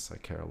audience. I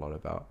care a lot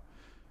about,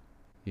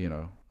 you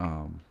know,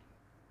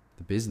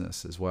 the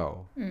business as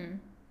well.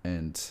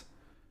 And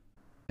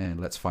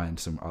let's find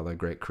some other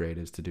great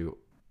creatives to do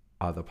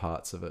other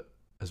parts of it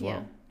as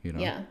well, you know?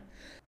 Yeah,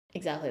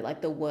 exactly.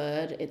 Like, the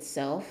word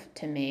itself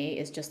to me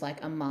is just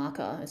like a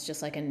marker. It's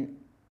just like a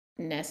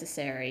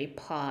necessary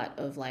part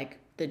of like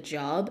the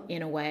job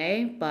in a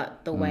way,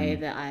 but the way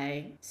that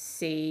I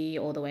see,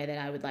 or the way that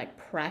I would like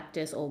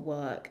practice or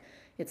work,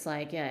 it's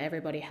like,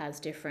 everybody has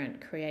different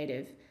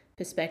creative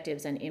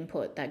perspectives and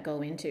input that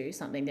go into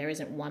something. There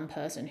isn't one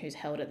person who's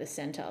held at the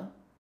center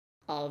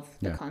of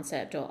the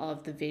concept or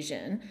of the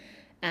vision.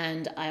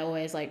 And I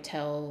always like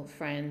tell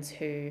friends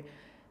who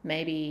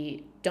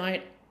maybe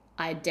don't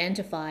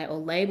identify or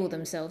label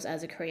themselves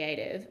as a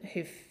creative,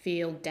 who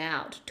feel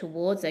doubt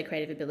towards their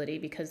creative ability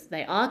because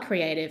they are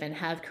creative and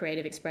have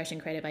creative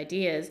expression, creative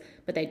ideas,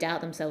 but they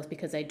doubt themselves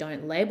because they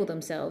don't label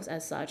themselves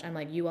as such. I'm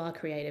like, you are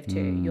creative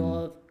too.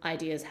 Your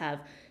ideas have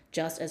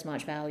just as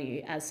much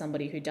value as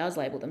somebody who does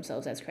label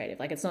themselves as creative.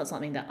 Like, it's not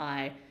something that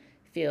I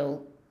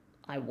feel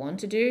I want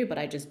to do, but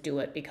I just do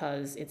it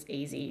because it's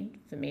easy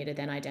for me to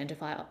then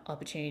identify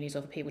opportunities,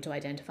 or for people to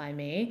identify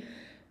me.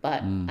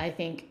 But I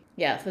think,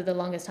 for the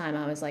longest time,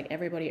 I was like,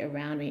 everybody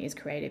around me is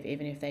creative,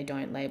 even if they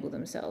don't label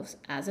themselves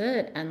as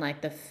it. And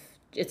like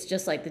it's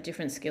just like the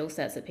different skill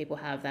sets that people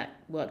have that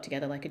work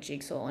together like a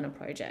jigsaw on a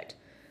project.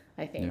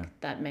 I think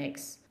that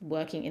makes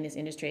working in this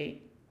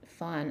industry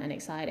fun and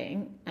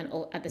exciting. And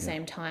at the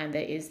same time,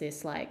 there is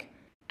this like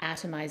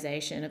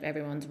atomization of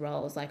everyone's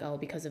roles, like, oh,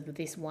 because of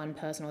this one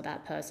person or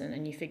that person,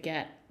 and you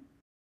forget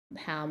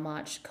how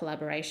much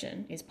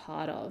collaboration is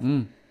part of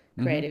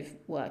creative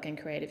work and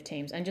creative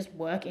teams and just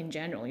work in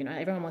general. You know,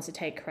 everyone wants to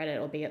take credit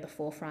or be at the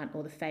forefront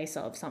or the face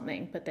of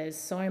something, but there's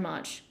so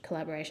much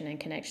collaboration and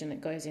connection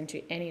that goes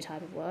into any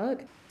type of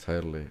work.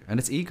 Totally. And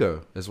it's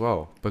ego as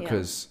well,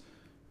 because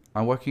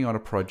I'm working on a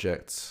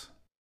project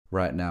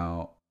right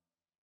now,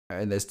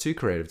 and there's 2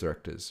 creative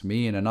directors,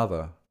 me and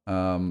another.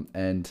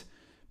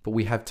 But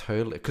we have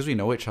totally, because we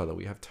know each other,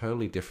 we have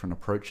totally different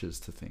approaches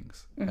to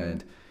things.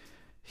 And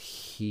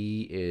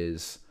he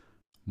is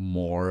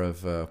more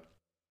of a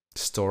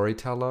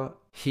storyteller.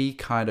 He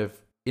kind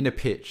of, in a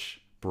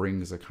pitch,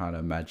 brings a kind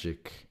of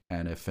magic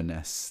and a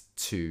finesse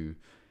to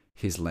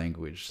his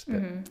language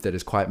that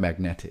is quite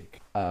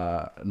magnetic.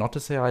 Not to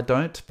say I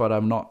don't, but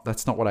I'm not,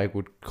 that's not what I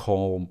would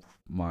call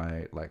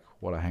my, like,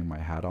 what I hang my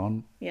hat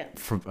on. Yeah.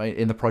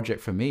 In the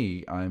project for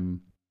me,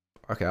 I'm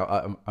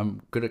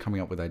good at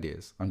coming up with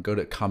ideas. I'm good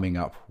at coming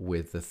up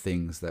with the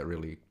things that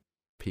really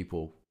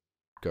people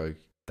go,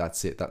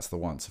 that's it, that's the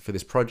one. So for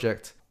this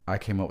project, I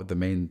came up with the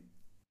main,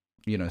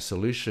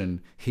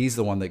 solution. He's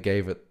the one that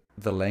gave it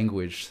the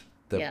language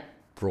that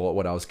brought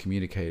what I was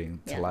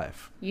communicating to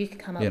life. You can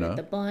come up with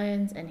the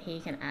bones, and he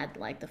can add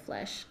like the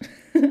flesh.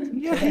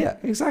 yeah,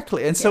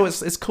 exactly. And so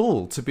it's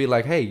cool to be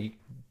like, hey,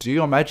 do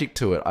your magic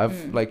to it.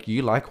 Like,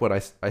 you like what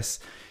I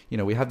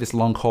we have this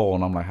long call,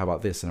 and I'm like, how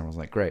about this? And everyone's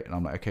like, great. And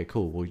I'm like, okay,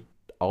 cool. Well,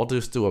 I'll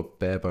just do a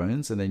bare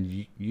bones, and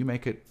then you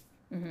make it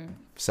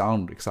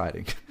sound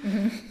exciting,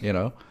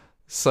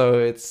 So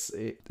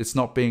it's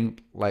not being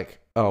like,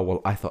 oh,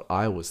 well, I thought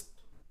I was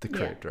the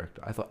creative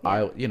director. I thought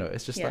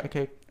it's just like,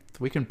 okay,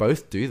 we can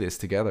both do this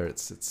together.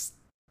 It's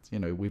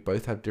we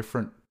both have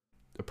different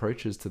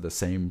approaches to the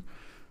same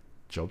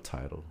job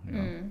title.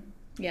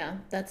 Yeah,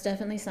 that's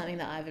definitely something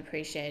that I've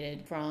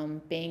appreciated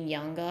from being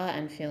younger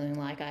and feeling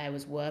like I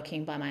was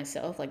working by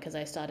myself. Like, because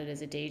I started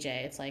as a DJ,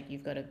 it's like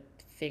you've got to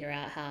figure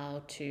out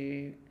how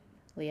to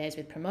liaise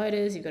with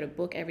promoters, you've got to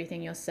book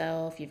everything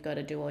yourself, you've got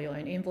to do all your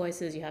own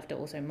invoices, you have to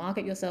also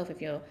market yourself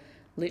if you're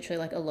literally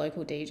like a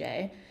local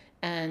DJ.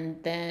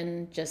 And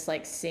then just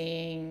like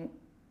seeing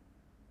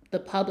the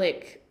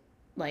public,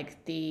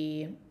 like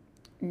the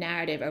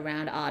narrative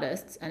around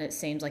artists, and it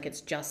seems like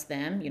it's just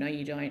them,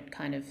 you don't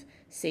kind of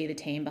see the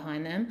team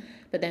behind them.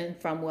 But then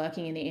from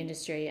working in the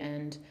industry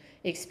and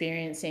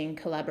experiencing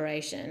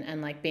collaboration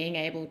and like being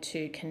able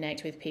to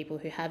connect with people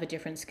who have a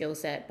different skill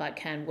set but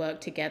can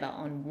work together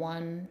on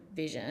one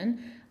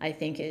vision, I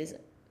think is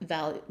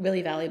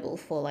really valuable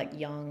for like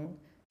young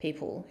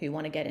people who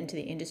want to get into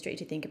the industry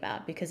to think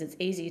about, because it's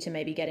easy to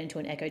maybe get into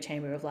an echo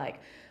chamber of like,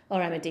 oh,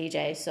 I'm a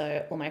DJ,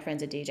 so all my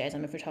friends are DJs,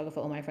 I'm a photographer,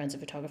 all my friends are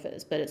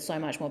photographers. But it's so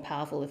much more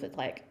powerful if it's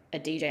like a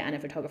DJ and a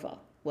photographer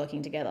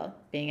working together,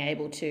 being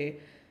able to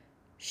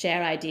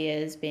share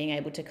ideas, being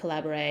able to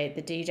collaborate.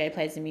 The DJ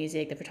plays the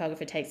music, the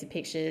photographer takes the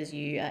pictures.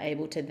 You are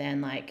able to then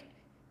like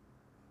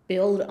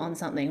build on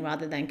something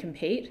rather than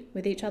compete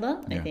with each other.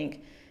 I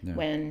think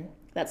when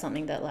that's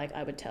something that like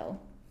I would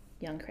tell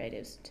young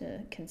creatives to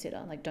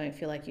consider. Like, don't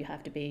feel like you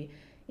have to be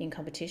in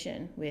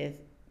competition with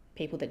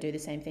people that do the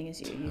same thing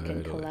as you. You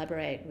can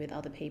collaborate with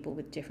other people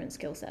with different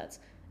skill sets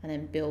and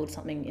then build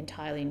something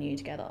entirely new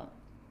together.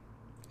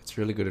 It's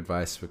really good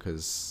advice,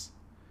 because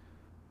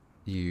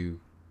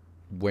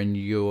when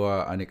you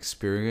are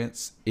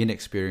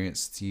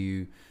inexperienced,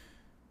 you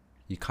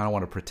kind of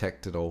want to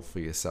protect it all for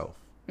yourself,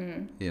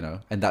 and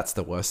that's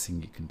the worst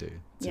thing you can do,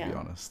 to be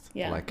honest.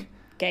 Like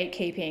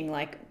gatekeeping,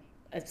 like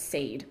a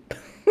seed.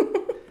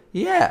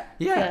 You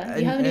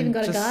haven't even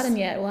got a garden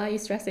yet. Why are you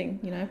stressing?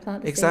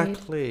 Plant the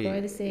seed, grow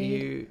the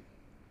seed.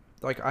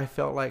 I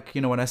felt like,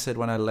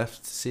 when I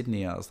left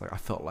Sydney, I was like, I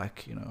felt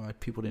like,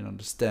 people didn't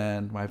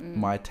understand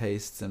my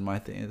tastes and my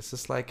thing. It's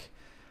just like,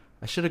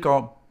 I should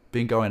have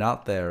been going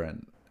out there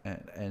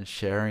and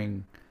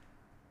sharing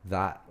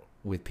that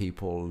with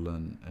people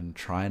and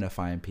trying to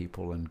find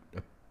people and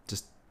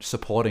just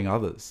supporting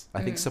others.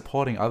 I think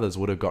supporting others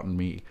would have gotten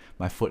me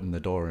my foot in the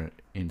door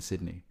in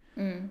Sydney.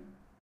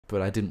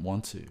 But I didn't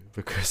want to,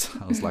 because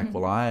I was like,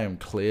 well, I am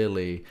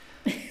clearly,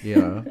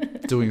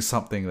 doing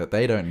something that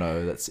they don't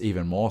know that's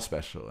even more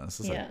special. And it's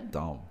just like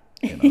dumb,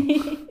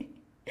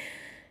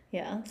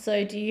 Yeah.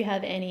 So do you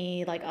have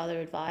any like other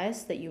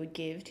advice that you would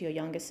give to your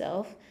younger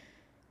self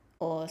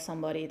or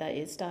somebody that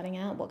is starting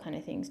out? What kind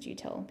of things do you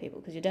tell people?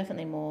 Because you're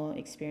definitely more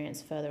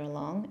experienced further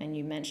along. And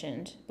you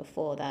mentioned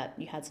before that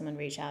you had someone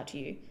reach out to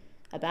you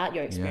about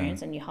your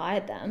experience and you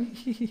hired them.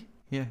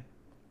 Yeah.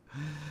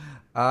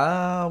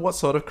 What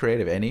sort of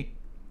creative? Any?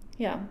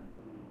 Yeah.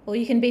 Or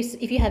you can be,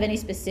 if you have any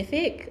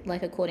specific,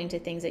 like according to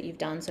things that you've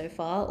done so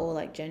far, or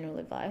like general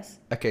advice.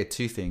 Okay,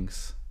 2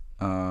 things.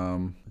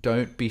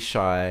 Don't be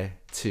shy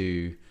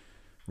to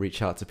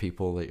reach out to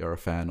people that you're a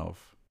fan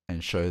of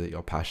and show that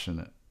you're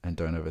passionate, and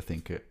don't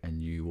overthink it,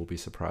 and you will be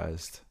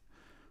surprised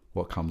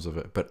what comes of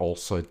it. But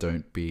also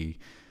don't be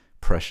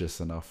precious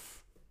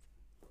enough,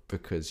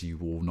 because you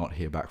will not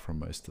hear back from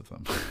most of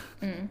them.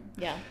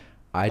 Yeah.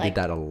 I did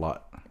that a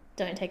lot.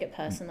 Don't take it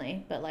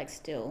personally, but like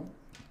still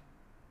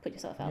put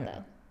yourself out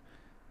there.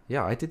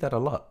 Yeah, I did that a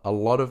lot. A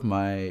lot of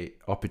my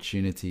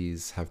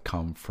opportunities have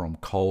come from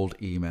cold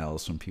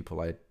emails from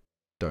people I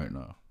don't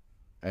know.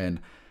 And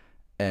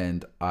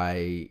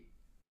I've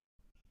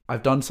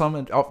done some,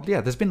 and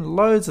there's been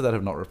loads that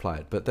have not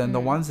replied, but then the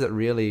ones that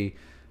really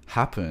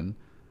happen,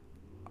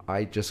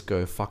 I just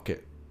go, fuck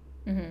it.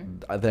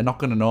 They're not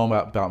going to know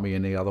about me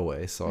any other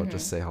way, so I'll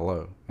just say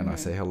hello. And I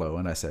say hello,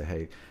 and I say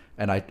hey.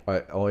 And I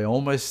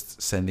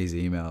almost send these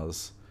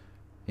emails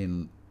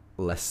in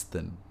less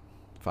than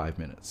 5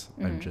 minutes.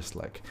 I'm just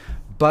like,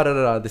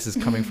 this is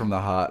coming from the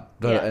heart.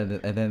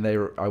 And then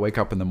I wake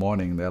up in the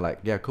morning, they're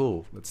like, yeah,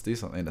 cool, let's do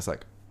something. And it's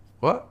like,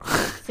 what?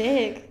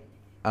 Sick.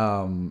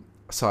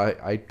 So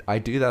I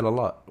do that a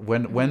lot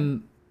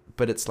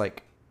but it's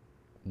like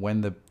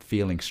when the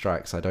feeling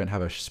strikes, I don't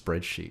have a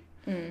spreadsheet.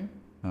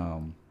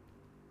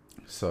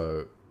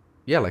 So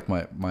yeah, like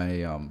my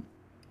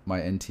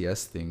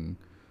NTS thing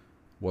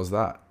was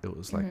that. It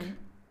was like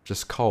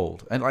just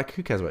cold. And like,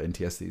 who cares about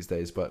NTS these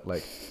days? But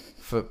like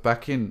for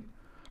back in,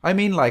 I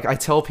mean, like I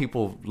tell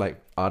people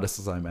like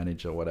artists I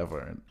manage or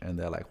whatever, and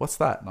they're like, what's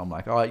that? And I'm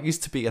like, oh, it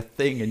used to be a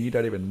thing and you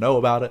don't even know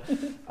about it.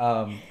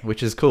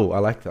 Which is cool. I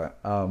like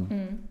that.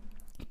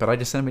 But I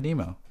just send them an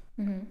email.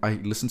 I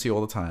listen to you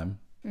all the time.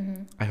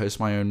 I host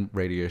my own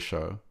radio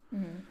show.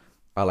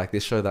 I like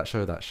this show, that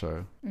show, that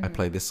show. I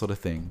play this sort of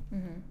thing.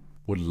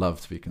 Would love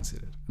to be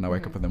considered. And I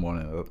wake up in the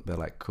morning, they're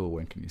like, cool,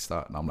 when can you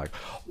start? And I'm like,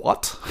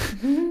 what?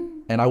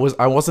 And I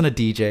wasn't a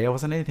DJ, I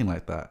wasn't anything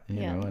like that, you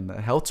know, and it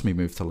helped me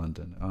move to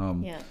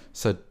London.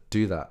 So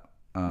do that.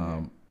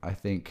 I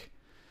think.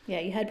 Yeah,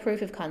 you had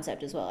proof of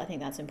concept as well. I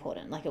think that's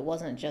important. Like, it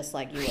wasn't just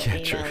like you were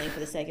emailing for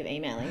the sake of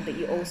emailing, but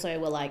you also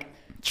were like,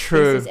 this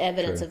is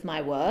evidence of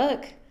my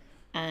work,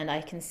 and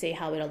I can see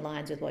how it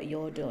aligns with what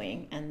you're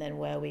doing, and then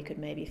where we could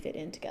maybe fit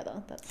in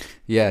together. That's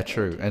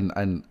true.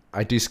 And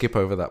I do skip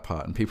over that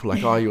part, and people are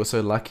like, oh, you were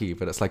so lucky,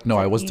 but it's like, no,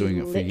 I was doing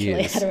it for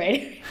years. Had a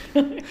radio.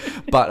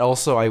 But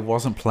also, I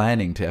wasn't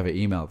planning to ever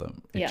email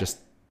them. It just,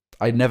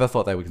 I never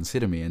thought they would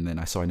consider me, and then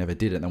I never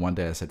did it. And then one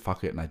day I said,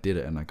 fuck it, and I did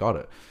it, and I got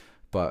it.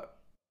 But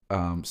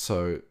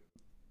so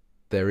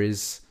there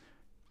is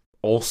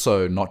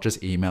also not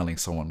just emailing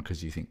someone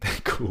because you think they're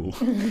cool.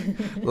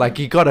 Like,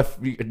 you gotta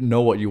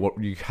know what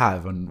you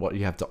have and what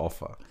you have to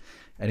offer.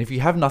 And if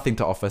you have nothing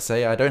to offer,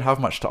 say, I don't have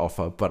much to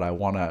offer, but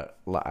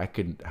I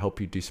can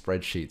help you do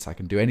spreadsheets, I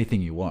can do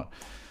anything you want.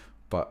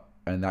 But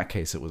in that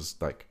case, it was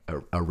like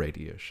a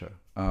radio show.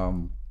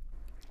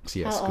 So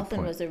yes, how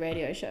often was the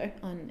radio show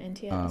on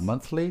NTS?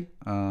 Monthly.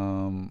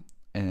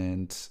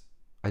 And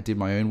I did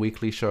my own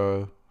weekly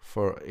show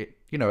for it.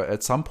 You know,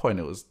 at some point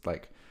it was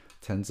like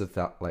tens of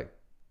thousands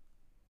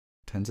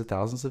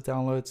of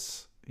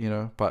downloads, you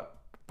know, but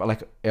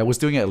like I was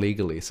doing it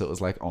illegally, so it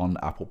was like on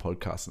Apple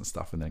Podcasts and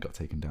stuff, and then it got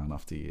taken down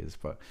after years.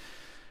 But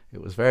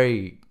it was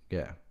it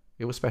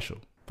was special.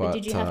 But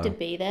did you have to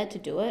be there to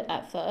do it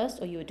at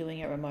first, or you were doing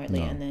it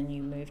remotely and then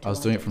you moved to I was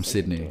London doing it from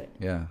Sydney.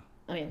 Yeah.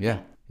 I mean, yeah,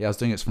 I was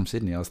doing it from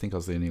Sydney. I think I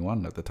was the only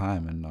one at the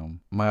time.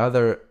 And my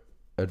other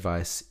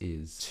advice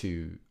is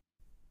to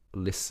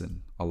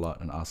listen a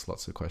lot and ask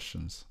lots of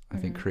questions. I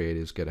think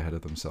creatives get ahead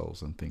of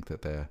themselves and think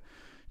that they're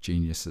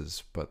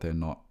geniuses, but they're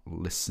not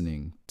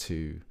listening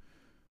to,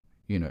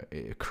 you know,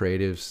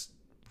 creatives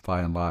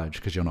by and large,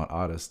 because you're not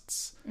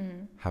artists,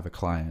 have a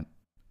client,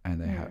 and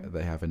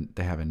they have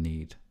a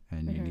need,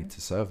 and you need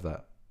to serve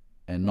that,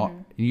 and not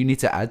you need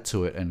to add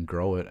to it and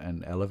grow it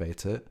and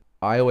elevate it.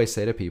 I always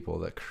say to people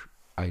that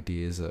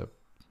ideas are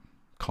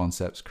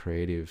concepts,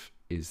 creative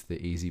is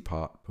the easy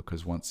part,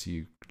 because once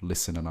you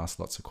listen and ask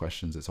lots of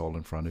questions, it's all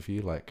in front of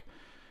you. Like,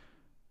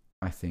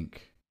 I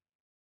think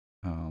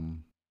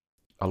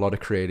a lot of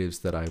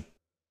creatives that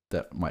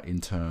might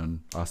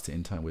ask to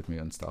intern with me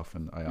and stuff,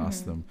 and I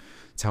ask them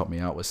to help me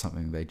out with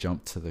something, they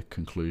jump to the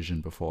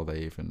conclusion before they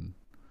even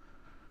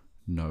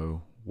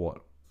know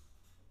what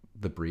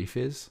the brief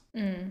is.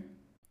 And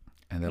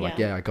they're like,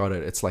 yeah, I got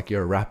it. It's like,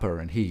 you're a rapper,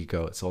 and here you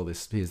go, it's all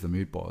this, here's the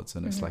mood boards.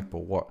 And it's like,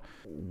 but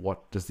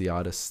what does the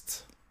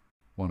artist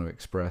want to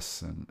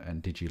express,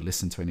 and did you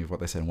listen to any of what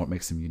they said, and what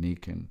makes them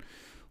unique, and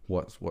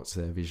what's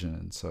their vision?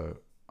 And so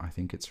I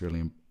think it's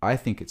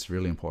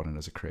really important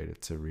as a creative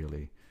to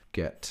really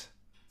get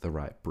the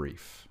right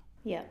brief.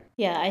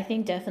 Yeah, I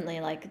think definitely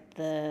like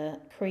the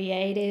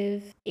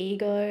creative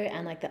ego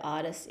and like the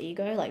artist's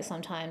ego, like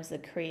sometimes the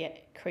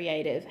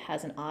creative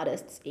has an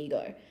artist's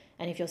ego,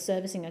 and if you're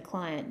servicing a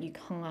client, you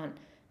can't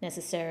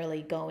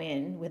necessarily go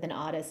in with an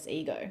artist's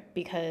ego,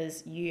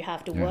 because you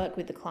have to work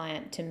with the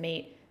client to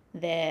meet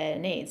their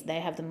needs.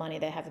 They have the money,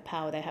 they have the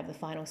power, they have the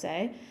final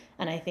say.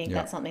 And I think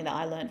that's something that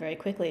I learned very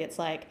quickly. It's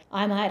like,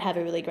 I might have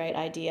a really great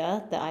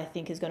idea that I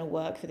think is going to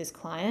work for this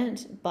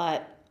client,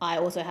 but I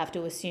also have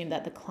to assume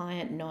that the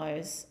client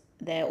knows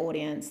their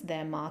audience,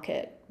 their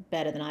market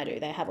better than I do.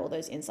 They have all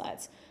those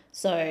insights.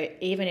 So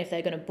even if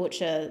they're going to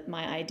butcher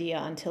my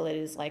idea until it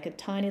is like a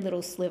tiny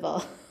little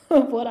sliver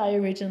of what I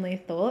originally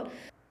thought,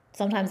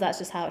 sometimes that's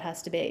just how it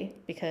has to be,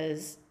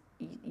 because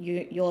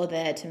you're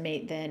there to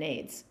meet their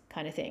needs,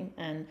 kind of thing.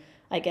 And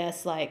I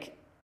guess like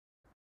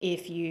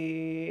if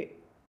you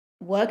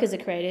work as a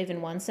creative in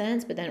one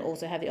sense, but then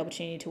also have the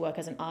opportunity to work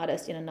as an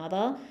artist in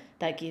another,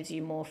 that gives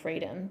you more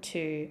freedom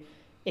to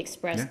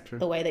express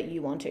the way that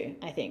you want to.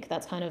 I think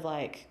that's kind of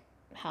like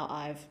how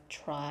I've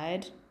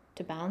tried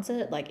to balance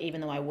it. Like, even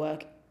though I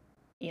work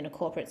in a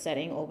corporate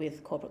setting or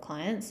with corporate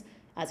clients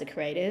as a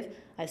creative,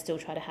 I still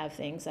try to have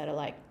things that are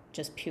like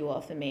just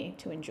pure for me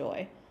to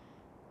enjoy,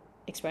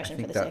 expression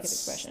for the sake of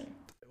expression.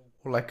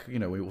 Well, like, we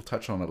will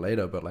touch on it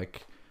later, but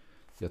like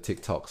your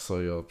TikToks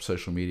or your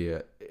social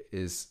media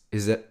is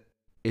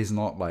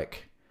not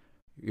like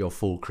your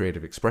full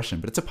creative expression,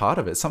 but it's a part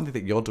of it. It's something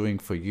that you're doing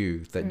for you,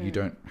 that you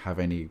don't have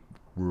any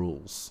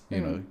rules.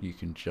 You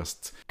can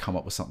just come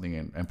up with something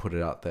and put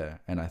it out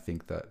there. And I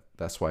think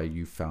that's why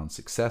you found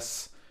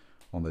success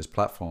on those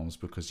platforms,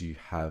 because you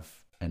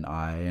have an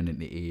eye and an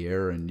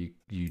ear, and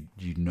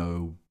you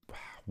know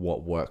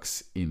what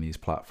works in these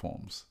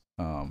platforms.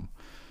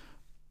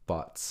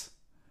 But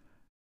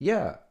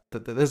yeah,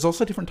 there's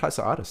also different types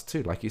of artists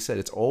too. Like you said,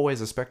 it's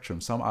always a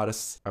spectrum. Some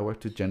artists, I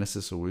worked with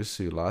Genesis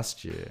Owusu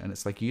last year, and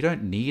it's like, you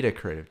don't need a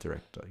creative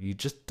director. You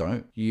just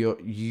don't.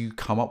 You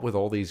come up with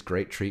all these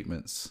great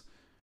treatments,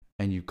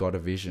 and you've got a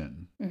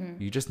vision.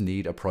 You just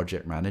need a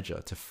project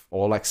manager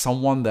or like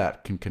someone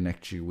that can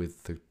connect you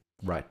with the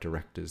right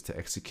directors to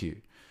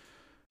execute.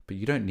 But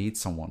you don't need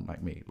someone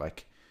like me.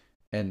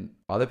 And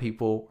other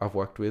people I've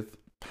worked with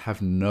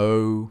have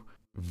no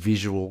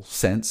visual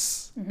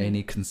sense,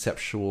 any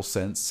conceptual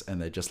sense,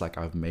 and they're just like,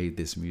 I've made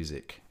this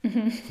music,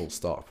 full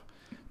stop.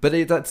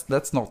 But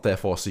that's not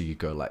therefore so you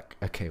go like,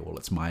 okay, well,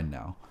 it's mine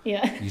now.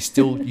 Yeah. You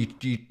still you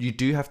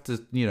do have to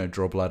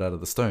draw blood out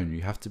of the stone.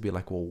 You have to be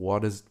like, well,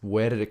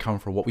 where did it come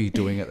from? What were you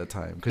doing at the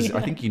time? Because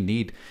I think you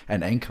need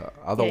an anchor.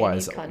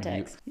 Otherwise, you need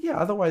context.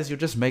 Otherwise you'll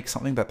just make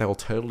something that they'll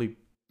totally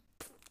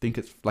think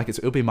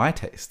it'll be my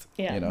taste.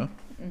 Yeah.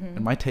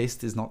 And my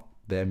taste is not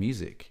their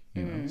music.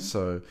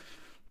 So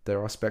there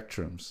are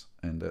spectrums,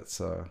 and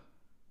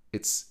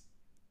it's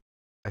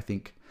I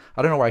think,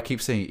 I don't know why I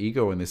keep saying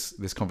ego in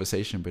this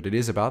conversation, but it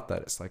is about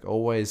that. It's like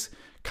always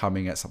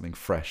coming at something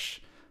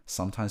fresh.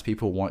 Sometimes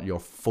people want your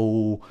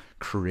full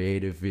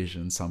creative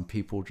vision. Some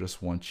people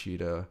just want you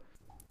to,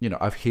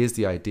 here's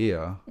the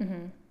idea.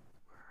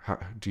 How,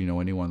 do you know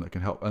anyone that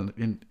can help?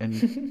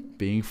 And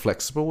being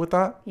flexible with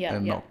that,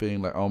 not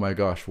being like, oh my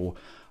gosh, well,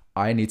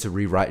 I need to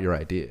rewrite your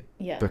idea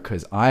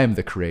because I am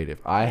the creative.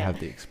 I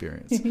have the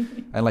experience.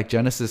 And like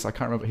Genesis, I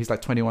can't remember, he's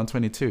like 21,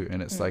 22.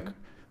 And it's like,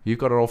 you've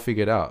got it all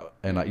figured out.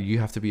 And like, you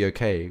have to be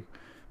okay,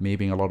 me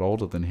being a lot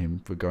older than him,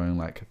 for going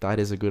like, that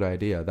is a good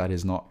idea. That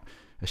is not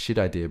a shit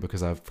idea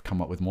because I've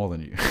come up with more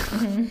than you.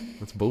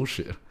 That's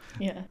bullshit.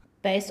 Yeah.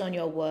 Based on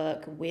your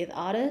work with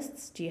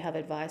artists, do you have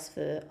advice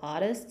for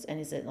artists? And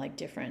is it like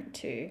different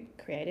to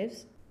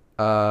creatives?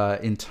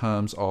 In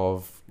terms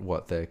of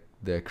what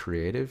their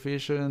creative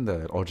vision,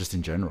 or just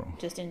in general?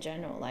 Just in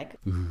general, like...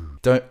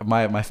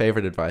 My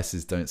favorite advice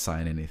is don't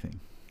sign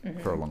anything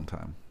for a long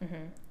time.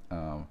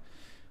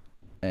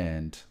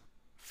 And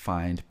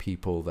find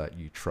people that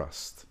you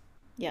trust.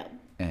 Yeah.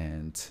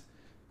 And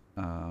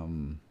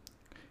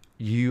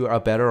you are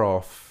better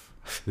off,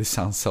 this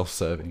sounds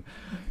self-serving,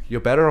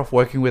 you're better off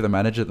working with a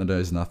manager that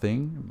knows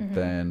nothing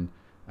than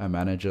a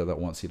manager that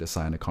wants you to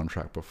sign a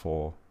contract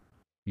before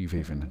you've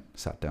even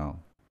sat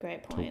down.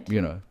 Great point.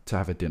 To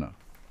have a dinner.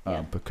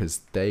 Because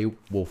they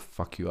will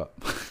fuck you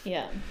up.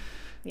 Yeah.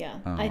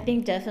 I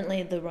think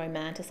definitely the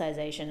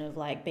romanticization of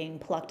like being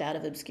plucked out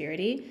of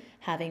obscurity,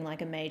 having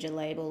like a major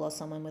label or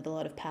someone with a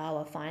lot of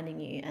power finding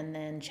you and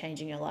then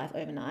changing your life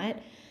overnight,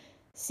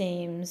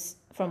 seems,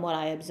 from what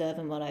I observe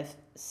and what I've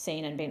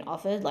seen and been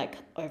offered, like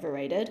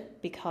overrated.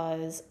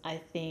 Because I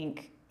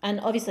think, and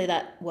obviously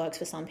that works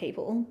for some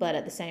people, but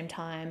at the same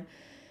time,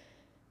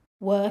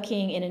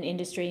 working in an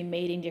industry,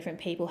 meeting different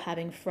people,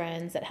 having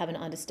friends that have an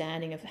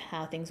understanding of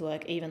how things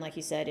work, even like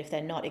you said, if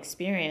they're not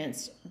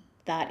experienced,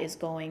 that is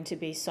going to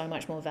be so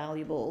much more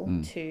valuable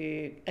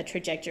to a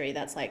trajectory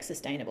that's like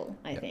sustainable,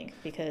 I think,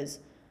 because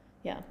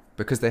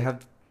they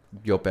have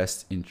your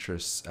best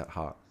interests at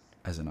heart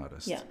as an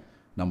artist.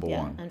 Number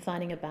one. And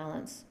finding a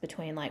balance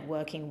between like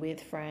working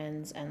with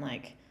friends and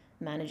like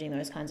managing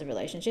those kinds of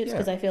relationships.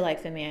 Because I feel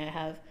like for me, I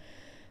have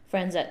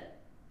friends that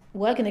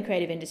work in the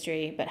creative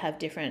industry but have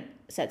different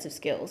sets of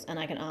skills, and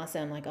I can ask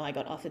them like, oh, I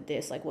got offered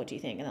this, like, what do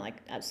you think? And they're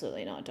like,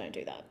 absolutely not, don't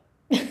do that.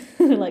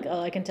 Like, oh,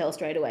 I can tell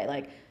straight away,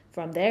 like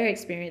from their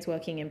experience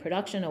working in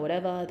production or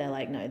whatever, they're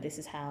like, no, this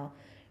is how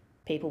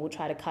people will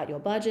try to cut your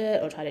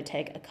budget or try to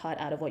take a cut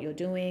out of what you're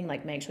doing,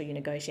 like make sure you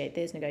negotiate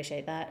this,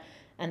 negotiate that.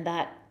 And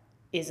that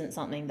isn't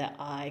something that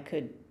I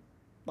could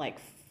like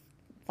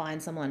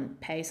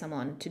pay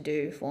someone to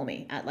do for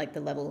me at like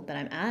the level that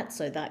I'm at.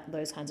 So that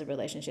those kinds of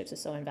relationships are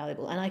so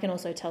invaluable. And I can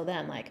also tell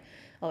them like,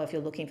 oh, if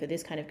you're looking for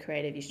this kind of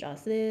creative, you should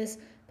ask this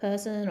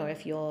person, or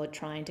if you're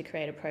trying to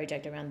create a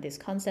project around this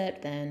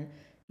concept, then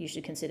you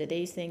should consider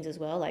these things as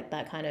well. Like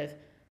that kind of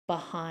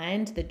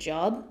behind the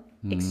job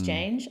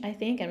exchange, I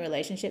think, and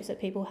relationships that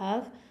people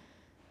have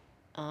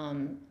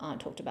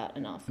aren't talked about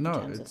enough in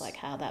terms of like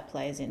how that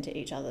plays into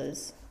each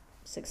other's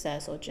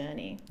success or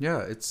journey. Yeah,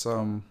 it's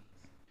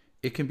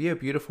it can be a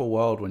beautiful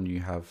world when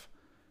you have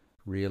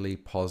really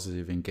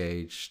positive,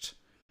 engaged,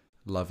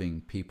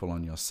 loving people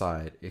on your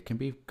side, it can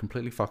be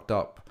completely fucked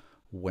up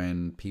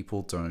when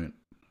people don't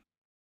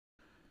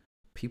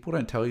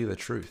tell you the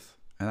truth.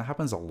 And that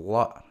happens a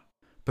lot.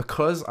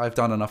 Because I've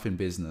done enough in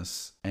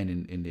business and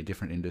in the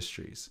different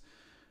industries,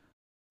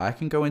 I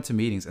can go into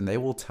meetings and they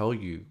will tell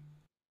you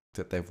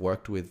that they've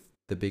worked with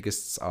the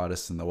biggest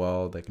artists in the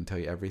world. They can tell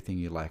you everything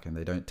you like, and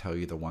they don't tell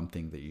you the one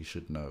thing that you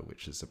should know,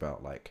 which is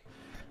about like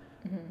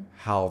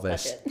how their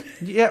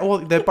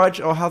their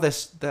budget, or how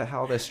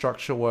their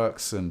structure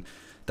works, and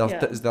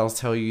they'll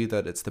tell you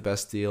that it's the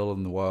best deal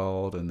in the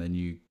world, and then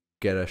you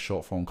get a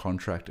short form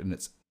contract, and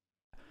it's,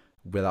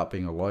 without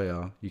being a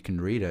lawyer, you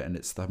can read it and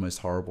it's the most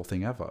horrible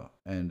thing ever.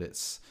 And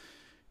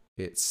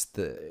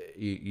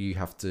you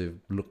have to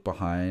look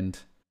behind,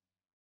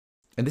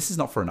 and this is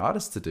not for an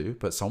artist to do,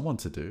 but someone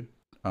to do,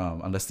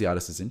 unless the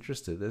artist is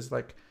interested.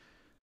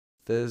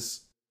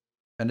 There's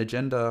an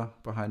agenda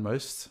behind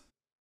most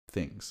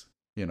things,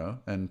 you know,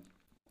 and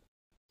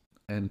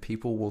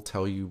people will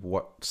tell you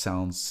what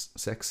sounds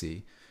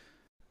sexy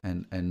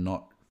and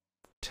not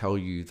tell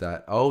you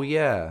that, oh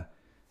yeah,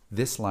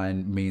 this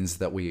line means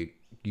that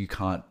you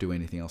can't do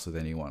anything else with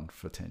anyone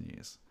for 10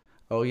 years.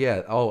 Oh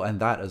yeah. Oh, and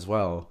that as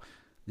well.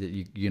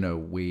 You know,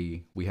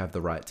 we have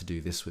the right to do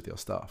this with your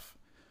stuff.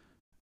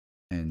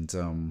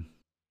 And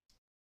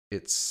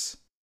it's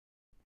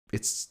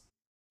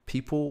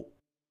people,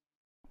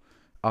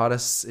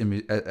 artists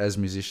as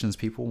musicians,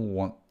 people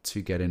want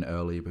to get in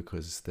early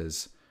because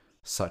there's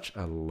such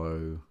a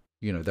low,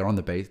 you know, they're in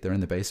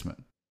the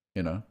basement,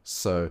 you know,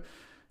 so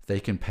they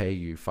can pay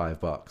you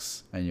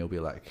 $5 and you'll be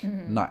like,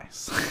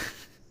 nice.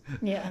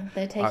 Yeah,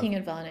 they're taking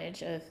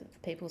advantage of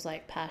people's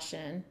like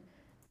passion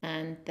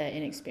and their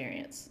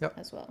inexperience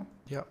as well.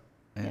 Yep.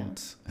 And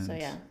so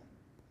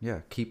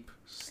keep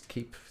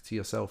to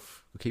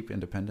yourself, keep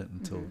independent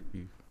until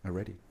you are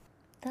ready.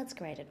 That's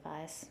great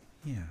advice.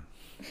 Yeah.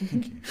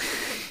 Thank you.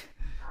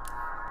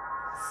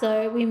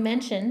 So we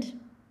mentioned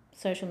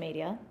social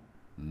media.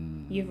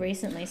 You've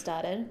recently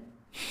started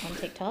on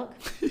TikTok.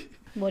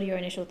 What are your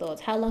initial thoughts?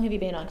 How long have you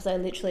been on?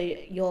 Because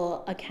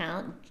your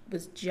account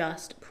was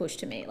just pushed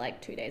to me like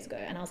 2 days ago,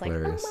 and I was like,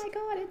 hilarious. Oh my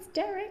God, it's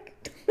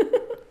Derek.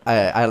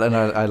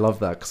 I love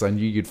that, because I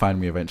knew you'd find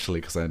me eventually,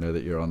 because I know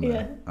that you're on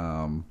there.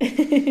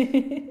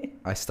 Yeah.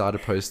 I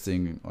started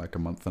posting like a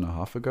month and a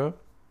half ago.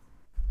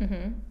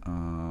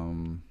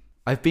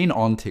 I've been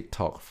on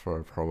TikTok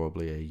for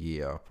probably a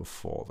year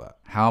before that.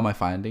 How am I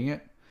finding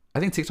it? I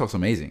think TikTok's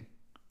amazing.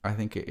 I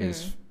think it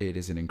is. It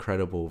is an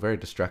incredible, very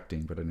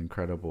distracting, but an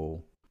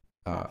incredible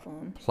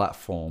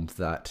platform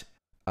that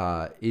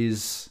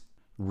is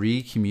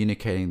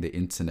re-communicating the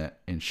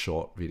internet in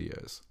short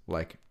videos.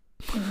 Like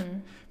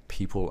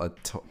people are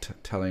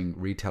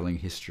retelling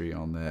history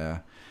on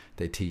there.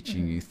 They're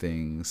teaching you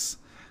things.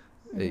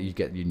 You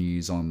get your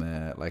news on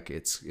there. Like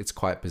it's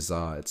quite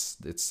bizarre.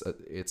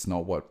 It's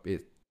not what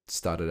it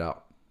started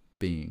out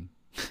being.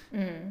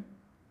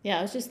 Yeah,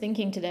 I was just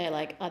thinking today,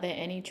 like, are there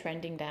any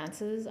trending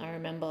dances? I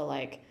remember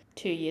like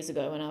 2 years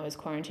ago when I was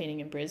quarantining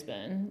in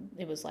Brisbane,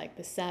 it was like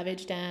the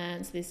Savage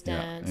dance, this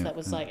dance that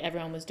was like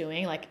everyone was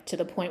doing, like to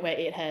the point where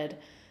it had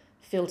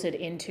filtered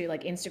into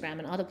like Instagram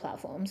and other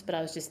platforms. But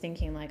I was just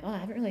thinking like, I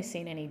haven't really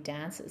seen any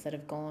dances that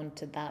have gone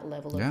to that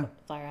level of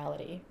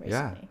virality recently.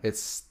 Yeah,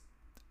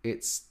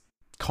 it's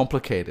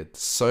complicated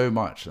so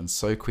much and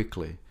so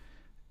quickly.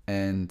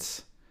 And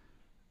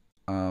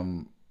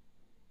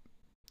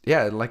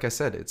like I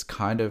said, it's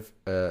kind of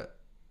a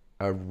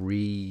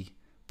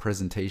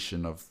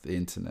representation of the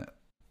internet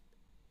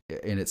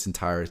in its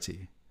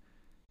entirety.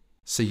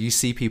 So you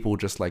see people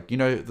just like, you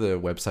know, the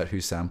website Who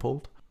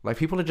Sampled? Like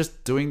people are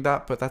just doing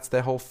that, but that's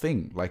their whole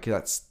thing. Like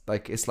that's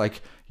like, it's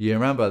like, you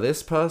remember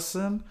this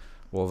person?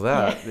 Well,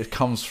 it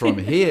comes from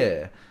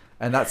here.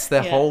 And that's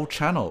their whole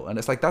channel. And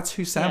it's like, that's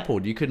Who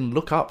Sampled. You can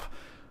look up,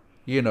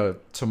 you know,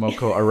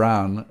 Tomoko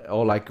around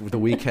or like The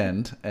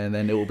Weeknd, and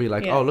then it will be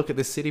like, oh, look at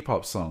this city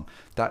pop song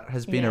that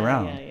has been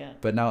around.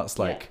 But now it's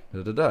like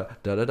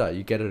da-da-da.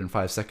 You get it in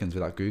 5 seconds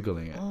without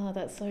Googling it. Oh,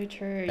 that's so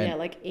true. And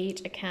like each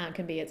account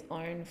can be its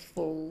own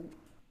full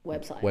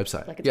website,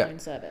 like its own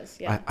service.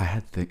 I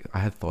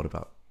had thought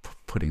about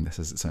putting this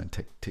as its own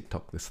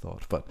TikTok, this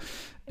thought, but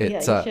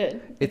you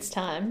should. It's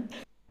time.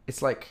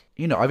 It's like,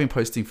 you know, I've been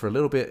posting for a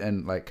little bit,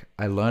 and like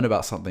I learn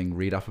about something,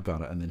 read up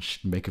about it, and then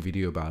make a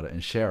video about it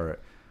and share it.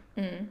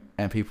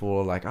 And people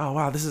are like, oh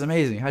wow, this is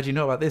amazing, how'd you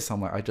know about this?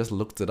 I'm like, I just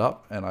looked it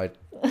up and I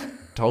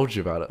told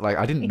you about it. Like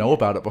I didn't know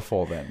about it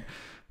before then.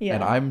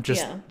 And I'm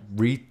just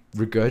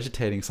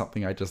regurgitating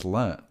something I just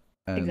learned.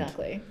 And,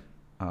 exactly.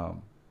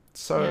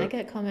 So I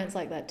get comments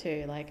like that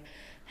too, like,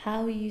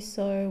 how are you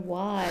so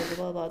wise, blah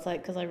blah blah. It's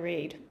like, because I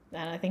read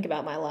and I think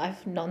about my life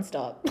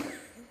nonstop.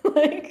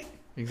 Like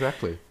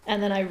exactly.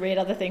 And then I read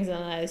other things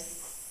and I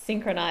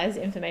synchronize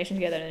information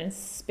together and then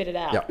spit it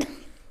out.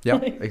 Yeah,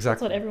 like, exactly.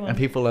 That's what everyone. And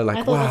people are like,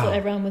 I thought that's what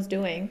everyone was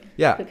doing.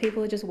 Yeah. But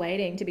people are just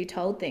waiting to be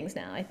told things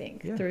now, I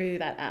think, through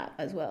that app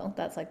as well.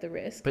 That's like the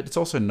risk. But it's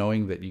also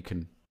knowing that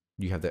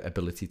you have the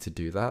ability to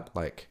do that.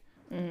 Like,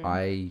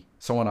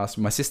 someone asked,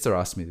 my sister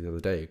asked me the other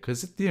day,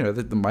 because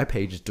my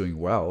page is doing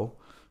well,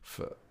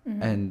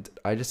 and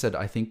I just said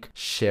I think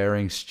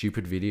sharing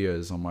stupid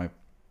videos on my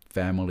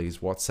family's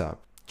WhatsApp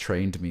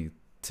trained me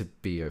to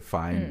be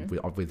fine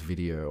with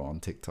video on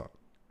TikTok,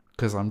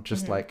 because I'm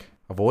just like,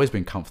 I've always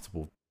been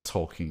comfortable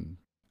talking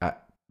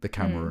at the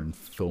camera and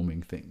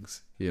filming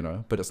things,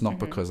 but it's not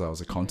because I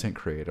was a content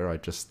creator. I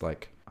just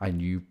I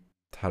knew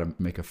how to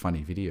make a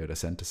funny video to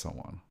send to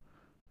someone.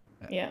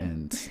 Yeah.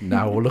 And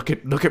now look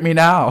at me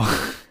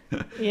now.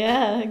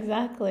 Yeah,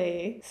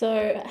 exactly.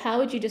 So how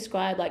would you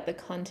describe the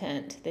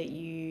content that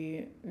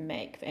you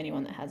make for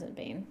anyone that hasn't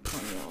been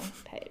on your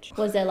page?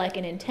 Was there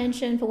an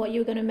intention for what you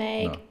were going to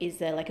make? No. Is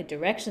there a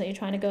direction that you're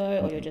trying to go,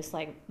 or you're just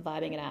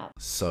vibing it out?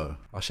 So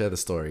I'll share the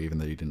story even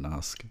though you didn't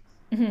ask.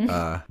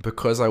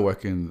 Because I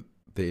work in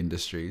the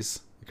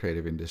industries, the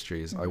creative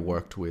industries, I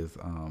worked with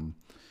a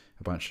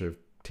bunch of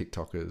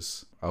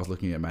TikTokers. I was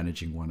looking at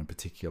managing one in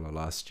particular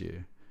last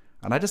year,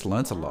 and I just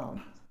learnt a lot.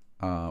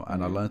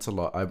 And I learnt a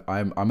lot.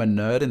 I'm a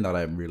nerd in that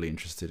I'm really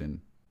interested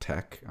in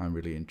tech. I'm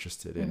really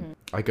interested in...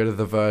 I go to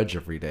The Verge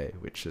every day,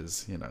 which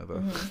is,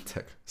 the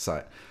tech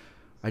site.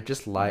 I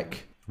just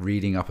like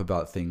reading up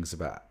about things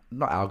about,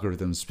 not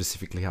algorithms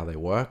specifically how they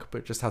work,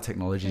 but just how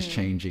technology is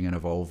changing and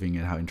evolving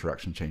and how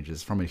interaction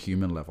changes. From a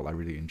human level, I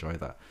really enjoy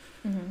that.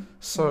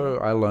 So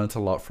I learnt a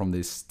lot from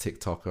this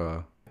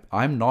TikToker.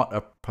 I'm not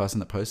a person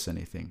that posts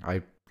anything.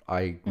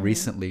 I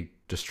recently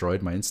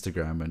destroyed my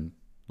Instagram and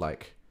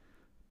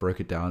broke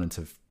it down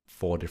into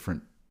 4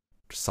 different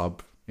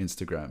sub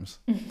Instagrams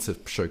to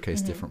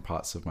showcase different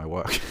parts of my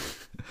work.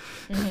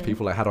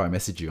 People how do I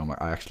message you? I'm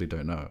I actually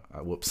don't know.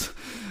 Whoops.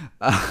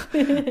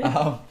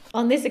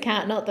 On this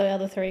account, not the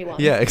other 3 ones.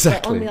 Yeah,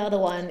 exactly. But on the other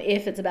one,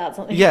 if it's about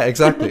something. Yeah,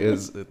 exactly.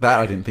 Is that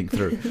I didn't think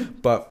through.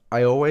 But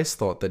I always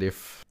thought that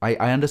if I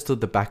understood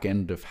the back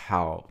end of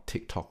how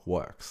TikTok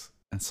works.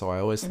 And so I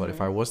always thought if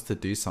I was to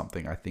do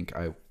something, I think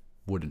I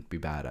wouldn't be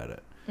bad at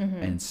it.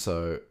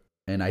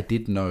 And I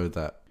did know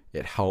that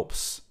it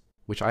helps,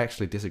 which I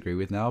actually disagree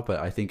with now, but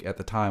I think at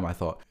the time I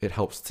thought it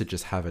helps to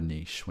just have a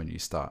niche when you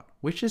start,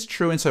 which is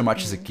true in so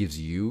much as it gives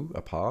you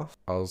a path.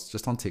 I was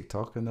just on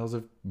TikTok and there was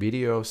a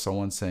video of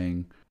someone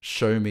saying,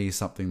 show me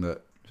something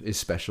that is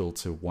special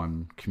to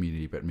one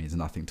community but means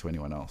nothing to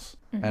anyone else.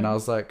 And I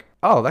was like,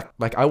 oh, that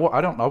I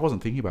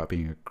wasn't thinking about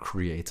being a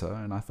creator,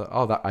 and I thought,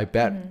 oh, that I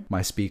bet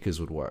my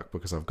speakers would work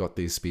because I've got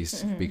these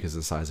speakers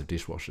the size of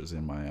dishwashers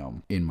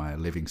in my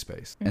living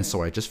space. And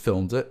so I just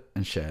filmed it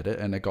and shared it,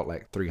 and it got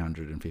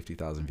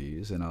 350,000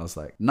 views, and I was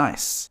like,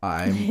 nice,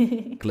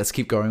 let's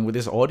keep going with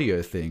this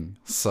audio thing.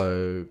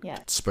 So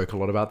spoke a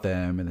lot about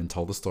them, and then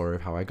told the story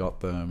of how I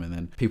got them, and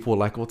then people were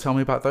like, well, tell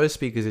me about those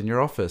speakers in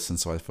your office, and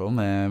so I filmed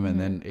them,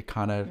 and then it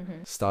kind of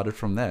started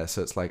from there.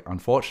 So it's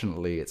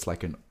unfortunately it's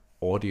an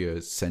audio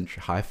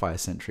centric, hi-fi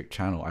centric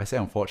channel. I say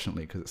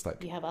unfortunately because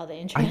it's you have other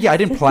interests. I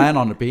didn't plan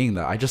on it being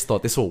that. I just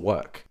thought this will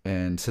work,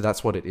 and so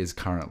that's what it is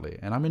currently,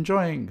 and I'm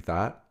enjoying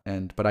that.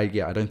 But I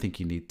don't think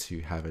you need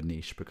to have a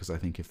niche, because I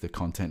think if the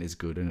content is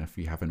good and if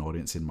you have an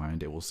audience in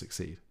mind, it will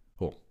succeed,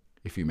 or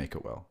if you make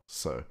it well.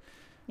 So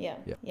yeah.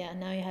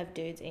 Now you have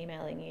dudes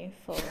emailing you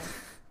for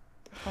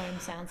home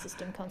sound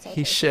system consultation.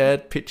 He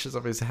shared pictures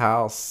of his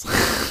house.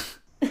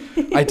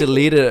 I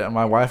deleted it, and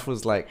my wife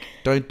was like,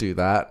 don't do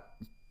that,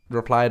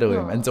 reply to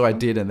him. And so I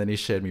did, and then he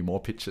shared me more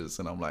pictures,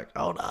 and I'm like,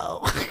 oh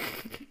no.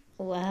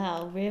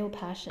 Wow, real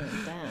passion.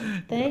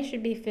 Damn, they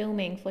should be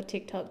filming for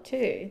TikTok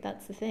too.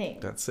 That's the thing.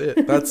 That's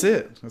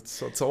it.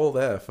 It's all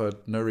there for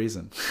no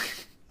reason.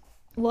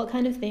 What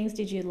kind of things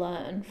did you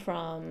learn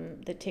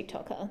from the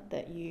TikToker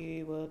that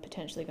you were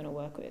potentially going to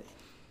work with?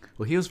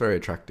 Well, he was very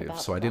attractive,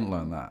 so I didn't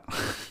learn that.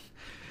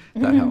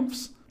 That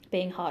helps.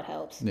 Being hot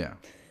helps. Yeah.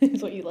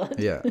 Is what you learned.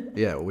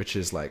 Yeah, which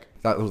is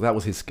that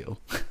was his skill.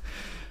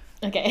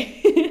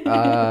 Okay.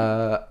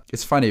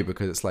 It's funny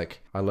because it's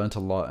I learned a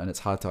lot, and it's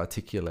hard to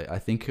articulate. I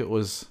think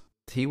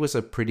he was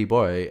a pretty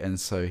boy, and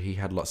so he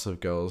had lots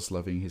of girls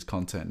loving his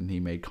content, and he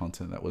made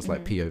content that was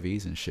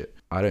POVs and shit.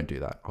 I don't do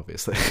that,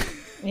 obviously.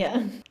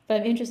 Yeah.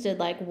 But I'm interested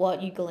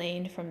what you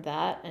gleaned from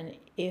that, and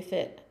if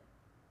it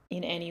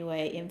in any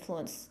way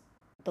influenced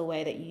the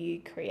way that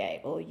you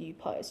create or you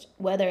post,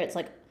 whether it's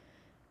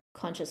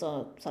conscious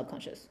or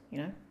subconscious,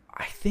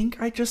 I think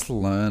I just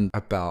learned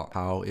about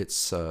how it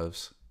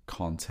serves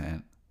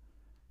content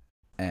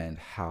and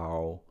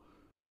how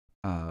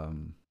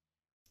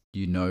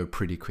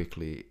pretty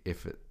quickly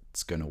if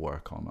it's going to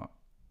work or not.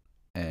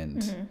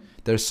 And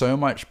there's so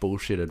much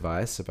bullshit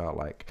advice about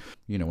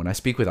when I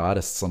speak with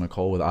artists on a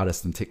call with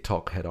artists in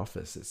TikTok head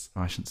office,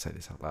 I shouldn't say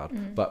this out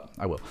loud, but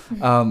I will.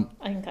 I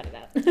can cut it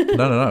out.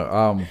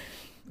 No.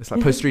 It's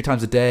post 3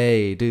 times a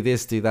day, do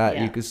this, do that.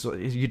 Yeah.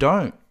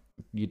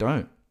 You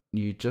don't.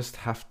 You just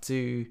have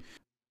to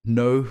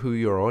know who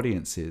your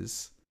audience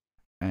is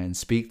and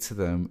speak to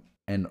them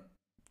and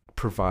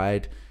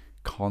provide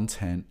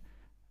content.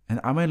 And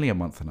I'm only a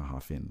month and a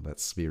half in,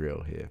 let's be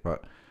real here,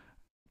 but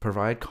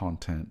provide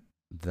content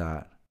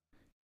that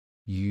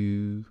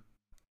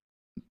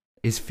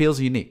feels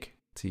unique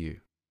to you.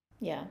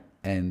 Yeah.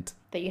 And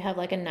that you have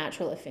like a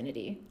natural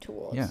affinity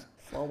towards Yeah.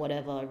 for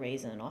whatever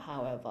reason or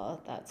however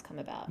that's come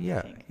about. I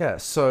yeah, think. yeah.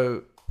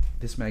 So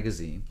this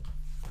magazine,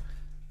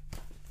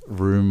 A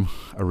Room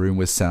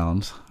with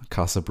Sound,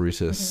 Casa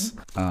Brutus,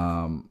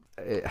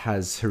 it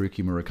has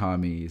Haruki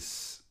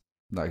Murakami's,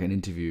 like, an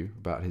interview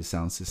about his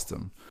sound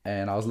system.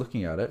 And I was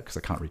looking at it because I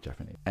can't read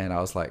Japanese. And I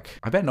was like,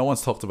 I bet no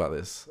one's talked about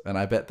this. And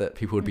I bet that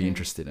people would be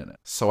interested in it.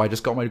 So I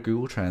just got my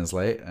Google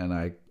Translate and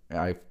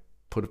I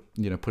put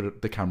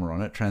the camera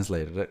on it,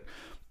 translated it,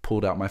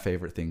 pulled out my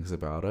favorite things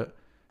about it,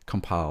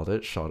 compiled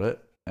it, shot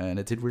it, and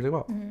it did really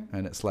well.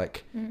 And it's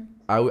like,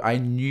 I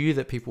knew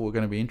that people were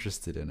going to be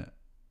interested in it.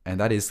 And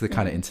that is the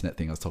kind of internet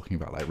thing I was talking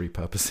about, like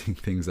repurposing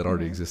things that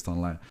already exist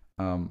online.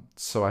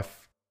 So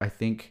I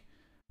think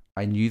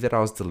I knew that I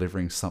was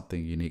delivering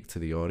something unique to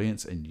the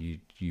audience, and you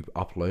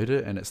upload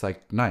it and it's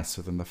like, nice.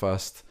 Within the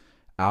first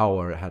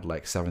hour, it had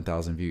like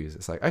 7,000 views.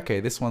 It's like, okay,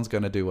 this one's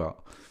going to do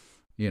well,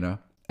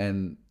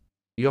 and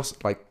you also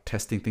like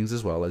testing things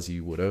as well as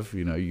you would have,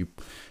 it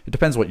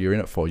depends what you're in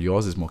it for.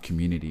 Yours is more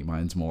community.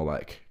 Mine's more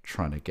like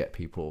trying to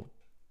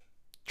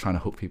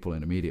hook people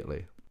in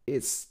immediately.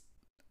 It's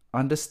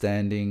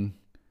understanding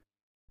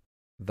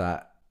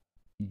that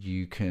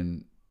you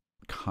can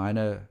kind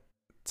of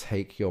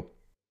take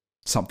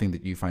something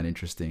that you find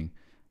interesting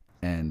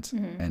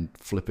and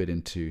flip it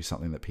into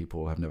something that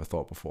people have never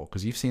thought before.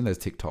 Because you've seen those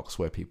TikToks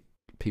where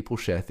people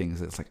share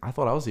things that's like, I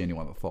thought I was the only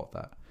one that thought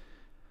that.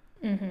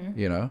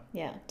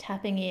 Yeah,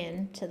 tapping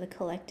in to the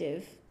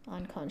collective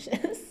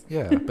unconscious.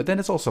 Yeah, but then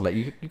it's also like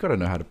you got to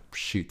know how to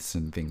shoot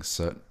some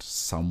things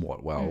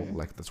somewhat well,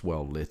 like that's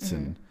well lit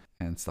and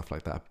stuff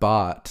like that.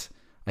 But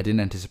I didn't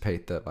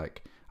anticipate that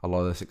like a lot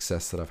of the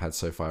success that I've had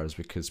so far is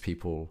because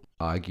people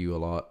argue a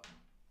lot,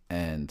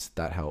 and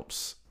that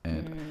helps.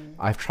 And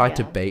I've tried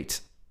to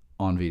bait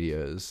on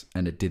videos,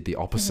 and it did the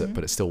opposite,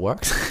 but it still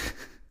works.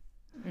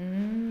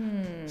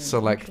 So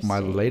like my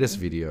latest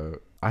video,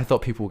 I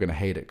thought people were going to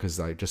hate it because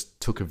I just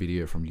took a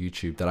video from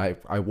YouTube that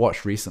I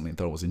watched recently and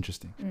thought it was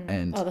interesting.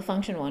 And the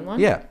Function one?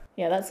 Yeah.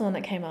 Yeah, that's the one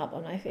that came up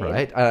on my feed.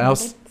 Right.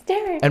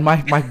 And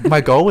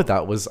my goal with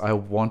that was I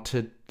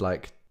wanted,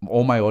 like,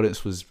 all my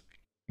audience was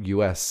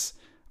US.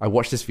 I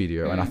watched this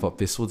video and I thought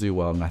this will do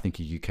well, and I think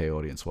a UK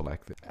audience will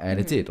like it. And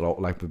it did,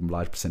 like a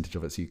large percentage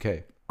of it's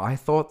UK. I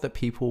thought that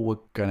people were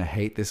going to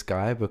hate this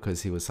guy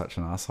because he was such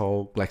an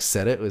asshole, like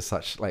said it with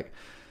such like,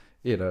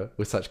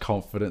 with such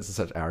confidence and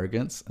such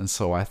arrogance. And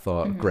so I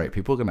thought, great,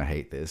 people are going to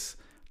hate this,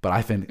 but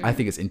I think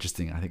it's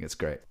interesting. I think it's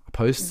great. I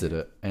posted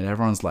it and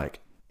everyone's like,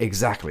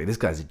 exactly, this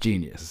guy's a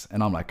genius.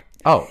 And I'm like,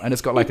 oh, and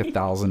it's got like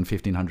 1,000,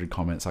 1,500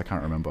 comments. I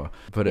can't remember,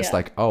 but it's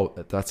like, oh,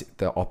 that's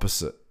the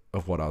opposite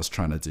of what I was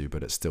trying to do,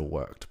 but it still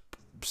worked.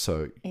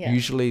 So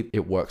usually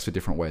it works for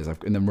different ways.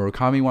 In the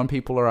Murakami one,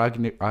 people are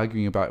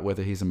arguing about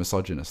whether he's a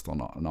misogynist or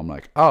not. And I'm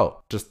like,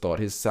 oh, just thought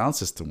his sound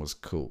system was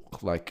cool.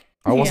 Like,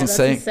 I wasn't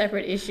saying a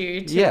separate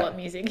issue to what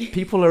music.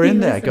 People are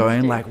in there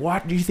going like,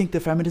 what, do you think the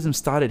feminism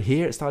started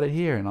here? It started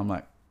here. And I'm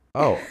like,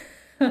 oh.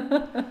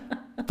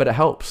 But it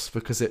helps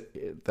because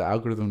the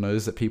algorithm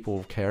knows that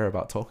people care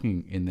about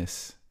talking in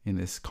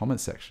this comment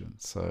section.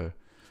 So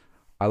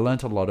I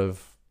learned a lot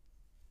of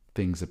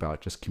things about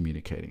just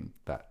communicating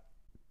that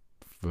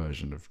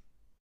version of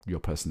your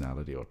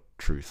personality or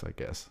truth, I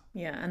guess.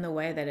 Yeah, and the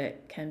way that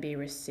it can be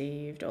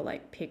received or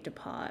like picked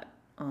apart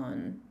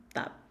on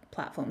that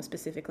platform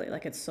specifically,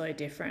 like it's so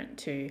different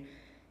to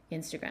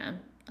Instagram.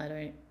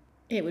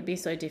 It would be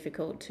so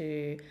difficult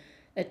to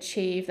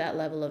achieve that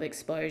level of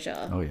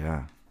exposure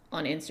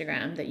on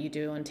Instagram that you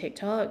do on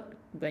TikTok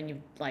when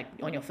you like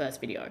on your first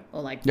video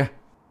or like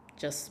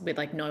just with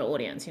like no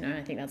audience,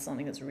 I think that's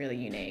something that's really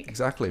unique.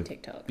 Exactly. To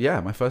TikTok. Yeah,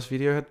 my first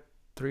video had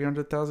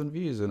 300,000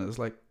 views and it was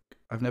like,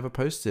 I've never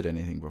posted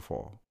anything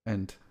before.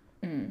 And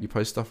you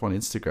post stuff on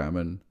Instagram,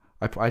 and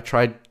I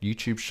tried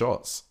YouTube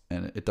Shorts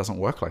and it doesn't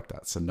work like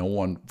that. So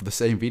the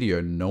same video,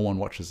 no one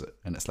watches it.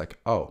 And it's like,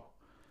 oh,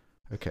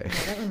 okay.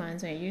 Yeah, that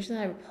reminds me. Usually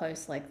I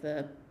post like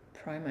the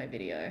promo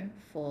video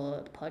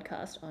for the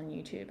podcast on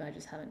YouTube. I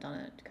just haven't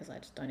done it because I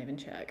just don't even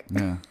check.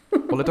 Yeah.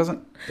 Well,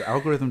 the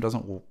algorithm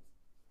doesn't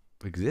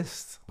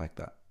exist like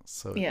that.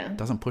 So it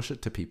doesn't push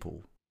it to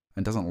people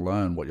and doesn't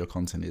learn what your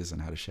content is and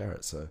how to share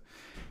it. So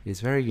it's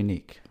very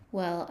unique.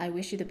 Well, I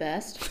wish you the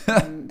best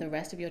on the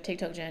rest of your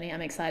TikTok journey.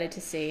 I'm excited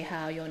to see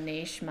how your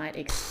niche might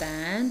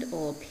expand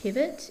or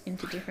pivot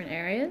into different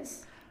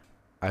areas.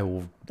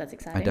 That's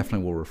exciting. I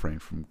definitely will refrain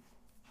from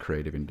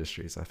creative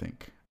industries, I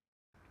think.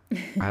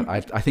 I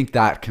think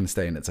that can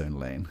stay in its own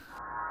lane.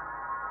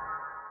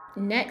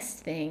 Next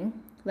thing,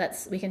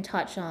 we can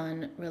touch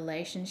on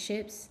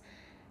relationships.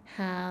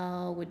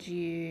 How would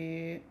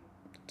you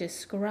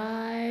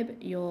describe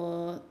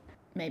your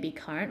maybe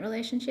current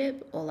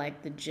relationship or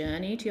like the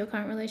journey to your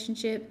current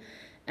relationship?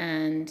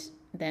 And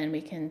then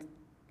we can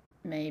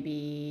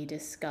maybe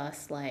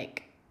discuss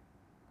like,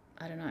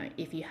 I don't know,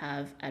 if you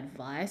have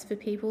advice for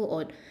people,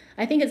 or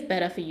I think it's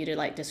better for you to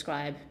like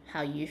describe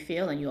how you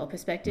feel and your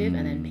perspective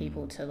and then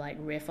people to like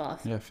riff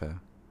off. Yeah, fair.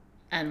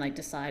 And like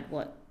decide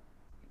what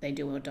they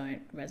do or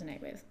don't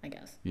resonate with, I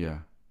guess. Yeah.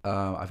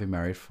 I've been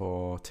married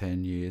for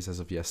 10 years as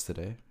of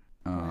yesterday.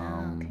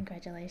 Wow,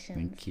 congratulations.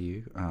 Thank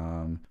you.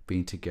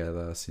 Been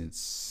together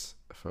since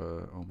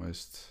for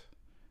almost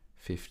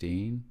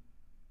 15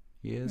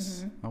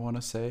 years, I want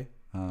to say.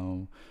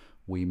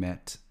 We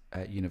met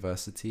at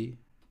university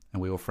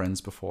and we were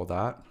friends before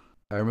that.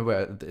 I remember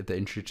at the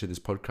intro to this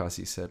podcast,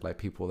 you said like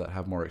people that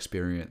have more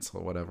experience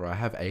or whatever. I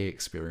have a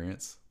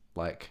experience.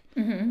 Like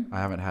I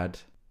haven't had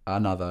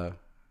another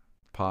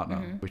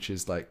partner, which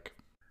is like,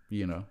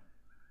 you know,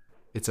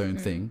 its own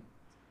thing.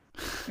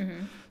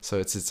 So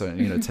it's its own,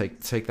 you know,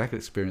 take that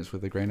experience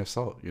with a grain of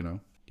salt, you know.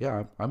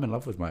 Yeah, I'm in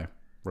love with my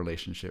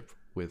relationship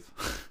with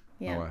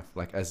my wife,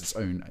 like as its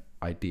own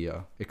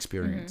idea,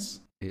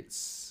 experience.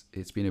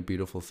 It's been a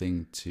beautiful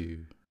thing to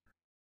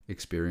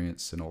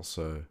experience and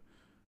also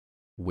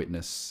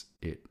witness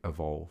it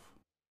evolve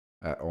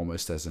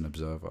almost as an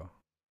observer.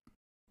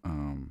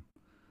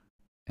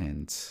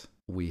 And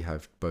we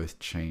have both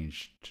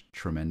changed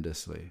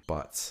tremendously,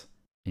 but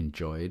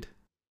enjoyed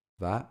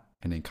that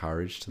and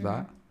encouraged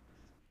that.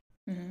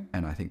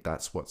 And I think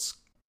that's what's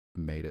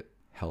made it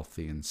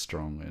healthy and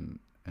strong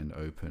and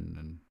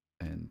open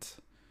and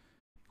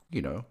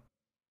you know,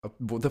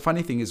 the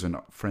funny thing is when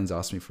friends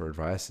ask me for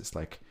advice, it's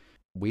like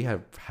we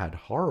have had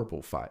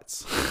horrible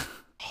fights.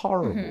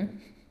 Horrible.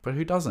 But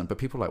who doesn't? But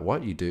people are like,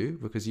 what, you do?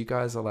 Because you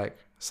guys are like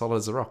solid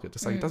as a rock. It's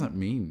just like, it doesn't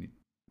mean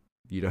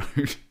you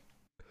don't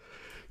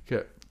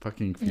get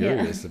fucking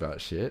furious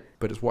about shit.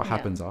 But it's what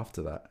happens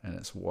after that. And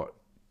it's what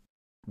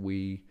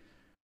we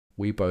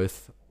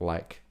both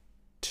like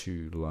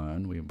to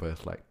learn. We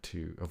both like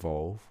to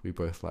evolve. We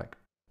both like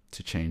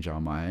to change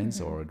our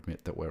minds or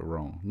admit that we're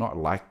wrong. Not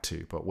like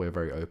to, but we're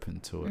very open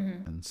to it.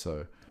 And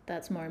so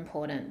that's more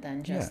important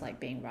than just like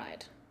being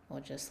right or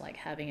just like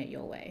having it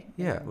your way.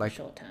 Yeah, like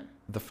short term.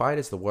 The fight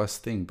is the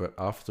worst thing, but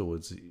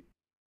afterwards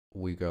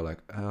we go like,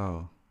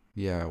 oh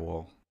yeah,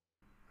 well,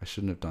 I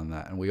shouldn't have done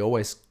that. And we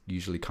always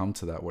usually come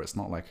to that where it's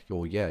not like,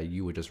 oh yeah,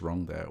 you were just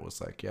wrong there. It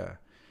was like, yeah.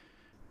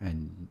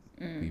 And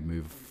we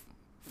move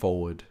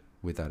forward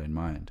with that in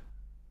mind.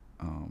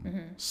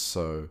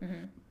 So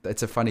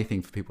it's a funny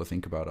thing for people to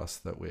think about us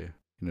that we're,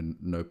 you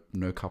know,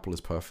 no couple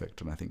is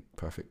perfect. And I think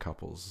perfect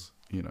couples,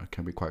 you know,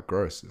 can be quite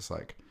gross. It's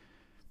like,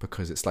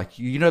 because it's like,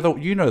 you know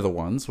the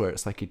ones where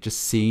it's like, it just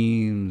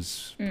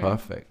seems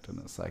perfect. And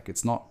it's like,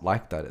 it's not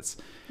like that. It's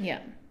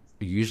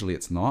usually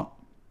it's not,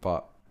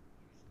 but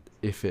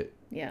if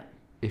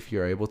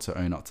you're able to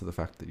own up to the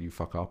fact that you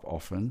fuck up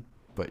often,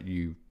 but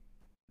you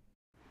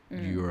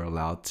are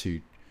allowed to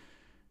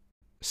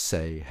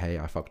say, hey,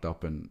 I fucked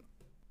up and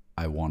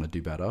I want to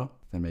do better,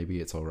 then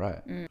maybe it's all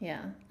right.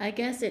 Yeah, I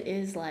guess it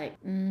is like,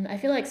 I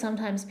feel like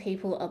sometimes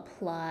people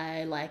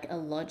apply like a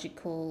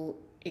logical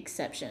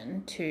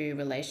exception to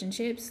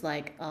relationships,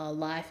 like, oh,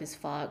 life is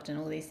fucked and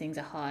all these things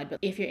are hard, but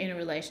if you're in a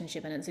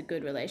relationship and it's a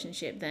good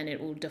relationship, then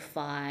it will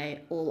defy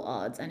all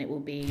odds and it will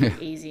be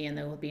easy and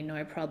there will be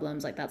no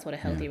problems. Like, that's what a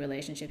healthy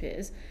relationship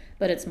is.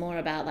 But it's more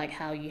about like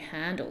how you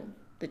handle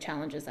the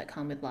challenges that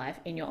come with life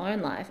in your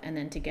own life and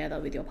then together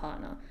with your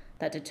partner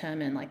that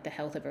determine like the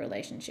health of a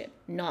relationship,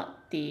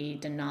 not the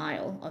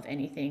denial of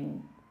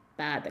anything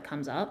bad that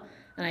comes up.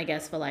 And I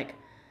guess for like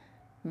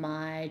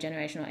my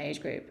generational age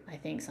group, I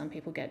think some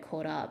people get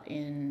caught up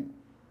in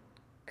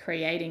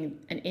creating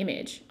an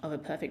image of a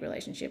perfect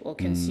relationship or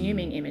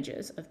consuming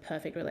images of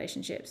perfect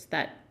relationships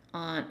that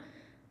aren't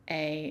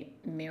a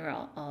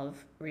mirror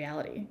of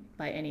reality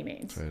by any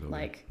means. Totally.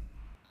 Like,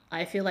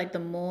 I feel like the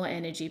more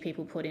energy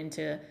people put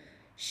into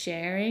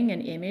sharing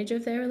an image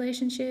of their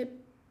relationship,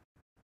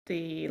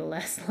 the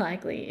less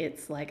likely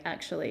it's like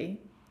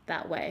actually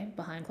that way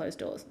behind closed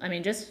doors. I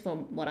mean, just from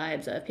what I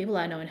observe, people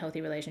I know in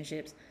healthy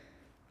relationships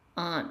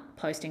aren't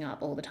posting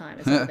up all the time.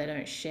 It's not that they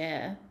don't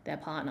share their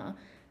partner,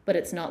 but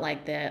it's not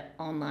like their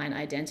online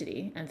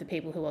identity. And for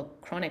people who are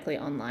chronically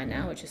online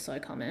now, which is so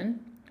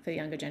common for the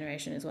younger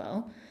generation as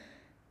well,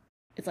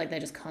 it's like they're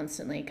just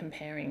constantly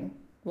comparing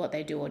what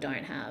they do or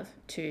don't have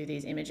to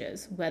these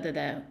images, whether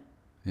they're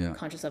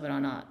conscious of it or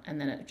not. And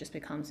then it just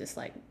becomes this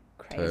like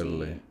crazy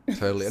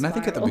totally. And I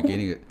think at the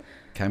beginning it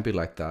can be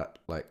like that,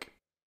 like,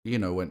 you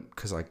know, when,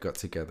 because I got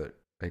together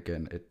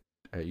again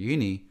at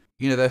uni,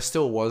 you know, there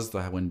still was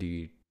the when do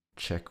you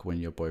check when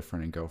your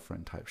boyfriend and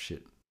girlfriend type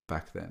shit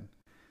back then,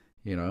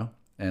 you know,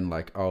 and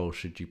like, oh,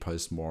 should you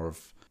post more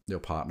of your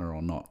partner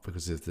or not?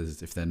 Because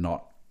if they're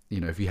not, you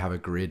know, if you have a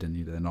grid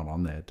and they're not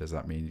on there, does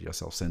that mean you're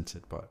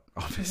self-centered? But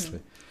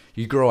obviously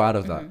you grow out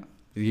of that.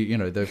 You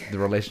know, the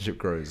relationship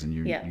grows and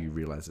you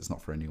realize it's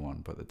not for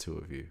anyone but the two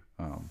of you.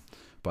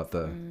 But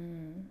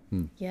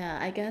yeah,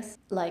 I guess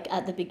like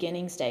at the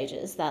beginning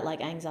stages, that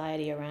like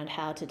anxiety around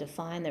how to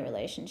define the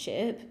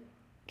relationship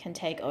can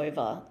take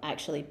over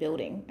actually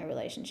building a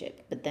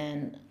relationship. But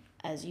then,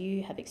 as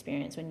you have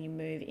experienced, when you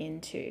move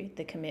into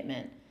the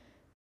commitment,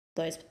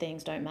 those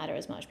things don't matter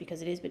as much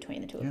because it is between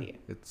the two of you.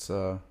 It's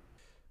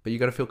but you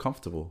got to feel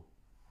comfortable,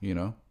 you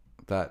know,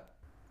 that,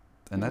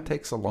 and that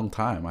takes a long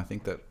time. I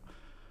think that,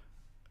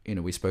 you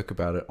know, we spoke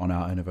about it on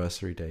our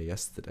anniversary day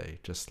yesterday,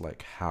 just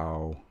like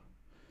how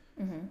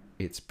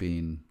it's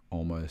been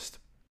almost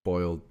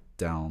boiled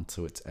down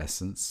to its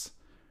essence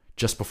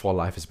just before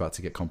life is about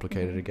to get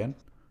complicated again,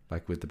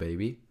 like with the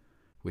baby,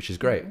 which is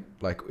great.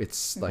 Like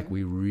it's like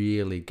we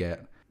really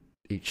get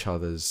each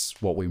other's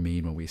what we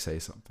mean when we say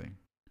something.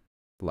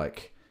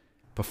 Like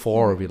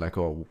before it'd be like,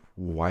 oh,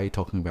 why are you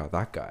talking about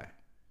that guy?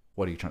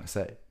 What are you trying to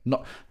say?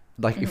 Not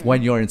like if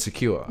when you're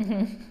insecure,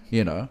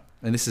 you know,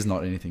 and this is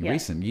not anything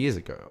recent, years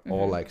ago,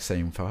 or like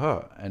same for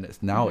her. And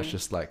it's now it's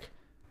just like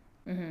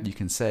you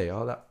can say,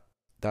 oh,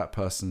 that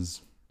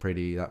person's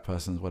pretty, that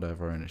person's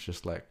whatever, and it's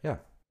just like, yeah,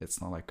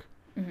 it's not like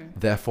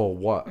therefore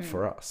what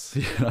for us,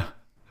 you know?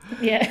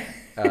 Yeah.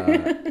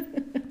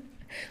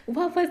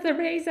 What was the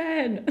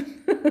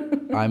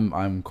reason?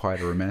 I'm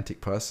quite a romantic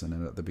person,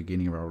 and at the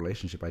beginning of our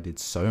relationship I did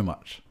so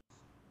much,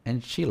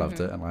 and she loved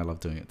it and I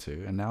loved doing it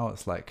too, and now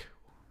it's like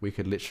we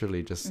could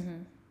literally just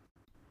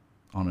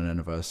on an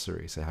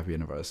anniversary say happy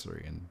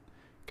anniversary and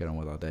get on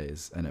with our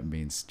days, and it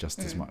means just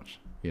as much,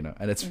 you know.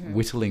 And it's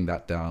whittling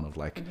that down of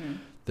like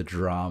the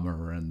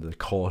drama and the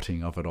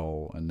courting of it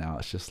all, and now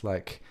it's just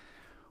like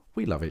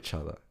we love each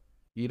other.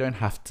 You don't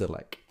have to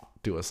like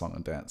do a song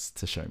and dance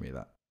to show me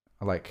that.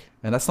 Like,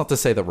 and that's not to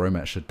say that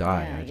romance should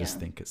die. I just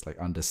think it's like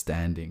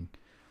understanding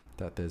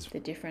that there's the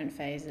different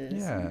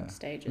phases and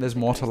stages. There's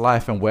more to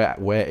life, and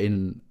we're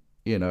in,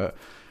 you know,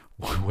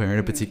 we're in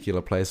a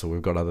particular place, or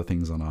we've got other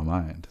things on our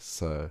mind.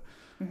 So,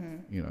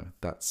 you know,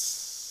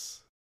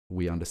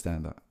 we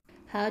understand that.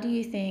 How do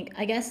you think,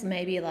 I guess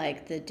maybe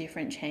like the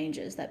different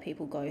changes that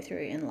people go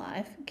through in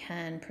life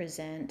can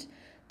present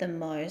the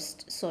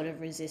most sort of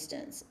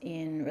resistance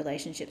in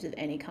relationships of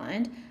any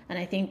kind? And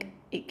I think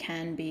it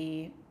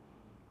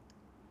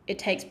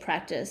takes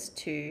practice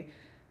to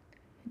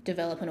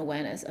develop an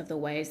awareness of the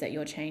ways that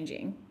you're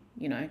changing,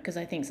 you know, because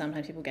I think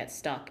sometimes people get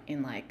stuck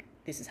in like,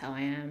 this is how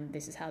I am,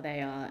 this is how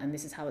they are, and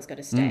this is how it's got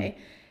to stay.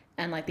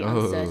 And like the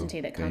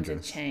uncertainty that comes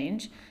with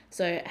change.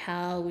 So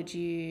how would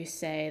you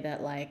say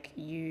that like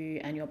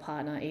you and your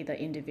partner, either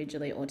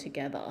individually or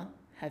together,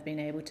 have been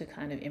able to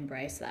kind of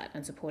embrace that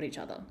and support each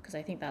other? Because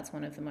I think that's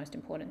one of the most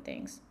important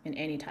things in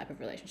any type of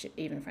relationship,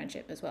 even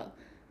friendship as well.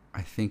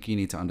 I think you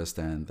need to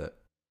understand that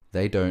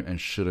they don't and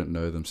shouldn't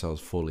know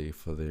themselves fully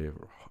for the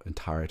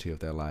entirety of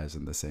their lives,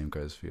 and the same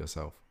goes for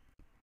yourself.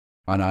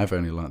 And I've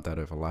only learnt that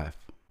over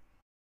life,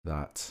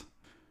 that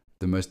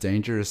the most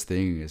dangerous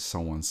thing is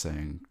someone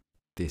saying,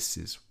 this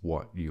is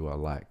what you are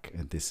like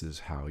and this is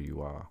how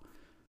you are,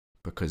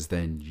 because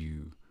then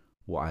you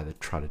will either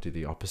try to do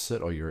the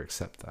opposite or you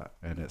accept that.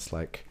 And it's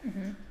like,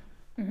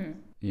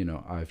 you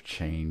know, I've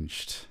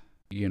changed,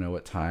 you know,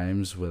 at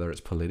times, whether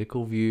it's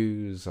political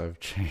views, I've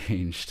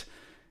changed,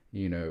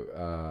 you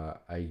know,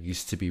 I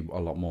used to be a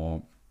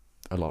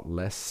lot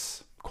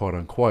less, quote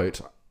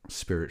unquote,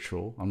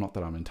 spiritual. I'm not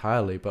that I'm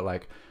entirely, but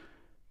like,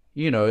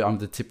 you know, I'm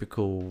the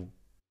typical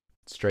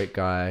straight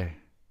guy.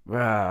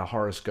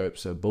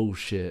 Horoscopes are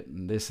bullshit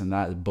and this and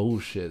that is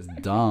bullshit,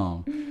 it's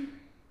dumb.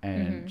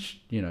 And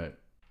you know,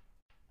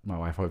 my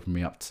wife opened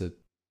me up to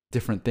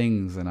different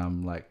things, and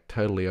I'm like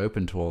totally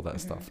open to all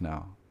that stuff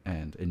now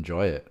and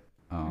enjoy it.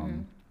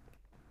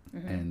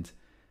 And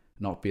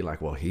not be like,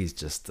 well, he's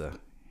just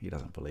he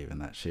doesn't believe in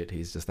that shit,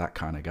 he's just that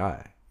kind of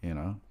guy, you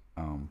know.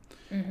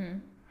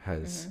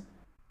 Has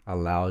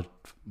allowed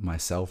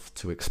myself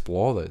to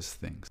explore those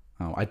things.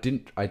 I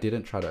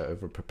didn't try to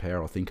over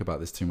prepare or think about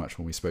this too much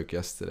when we spoke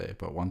yesterday,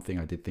 but one thing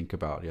I did think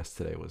about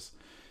yesterday was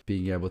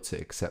being able to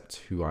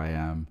accept who I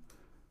am,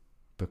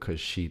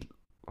 because she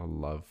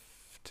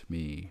loved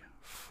me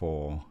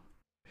for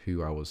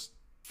who I was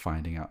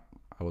finding out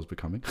I was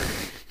becoming.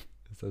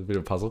 It's a bit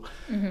of a puzzle.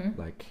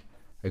 Like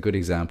a good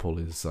example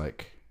is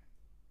like,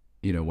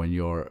 you know, when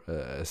you're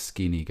a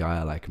skinny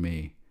guy like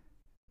me,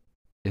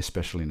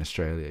 especially in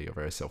Australia, you're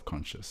very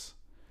self-conscious,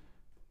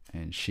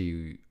 and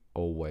she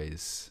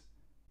always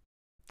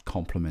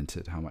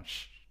complimented how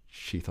much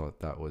she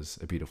thought that was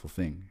a beautiful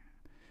thing.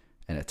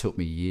 And it took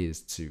me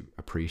years to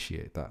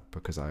appreciate that,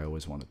 because I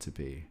always wanted to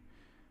be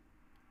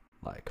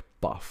like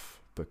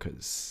buff,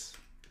 because,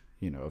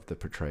 you know, of the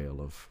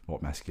portrayal of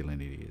what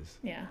masculinity is.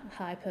 Yeah,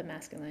 hyper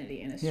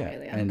masculinity in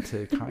Australia. Yeah, and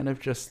to kind of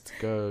just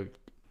go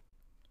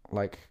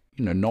like,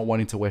 you know, not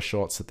wanting to wear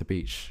shorts at the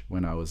beach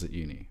when I was at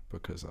uni,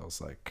 because I was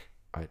like,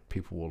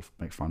 people will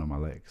make fun of my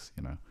legs,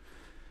 you know.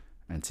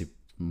 And to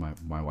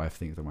my wife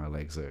thinks that my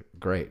legs are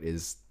great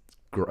is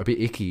a bit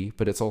icky,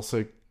 but it's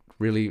also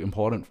really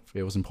important.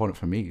 It was important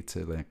for me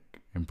to like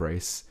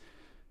embrace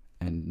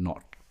and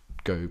not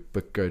go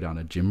down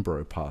a gym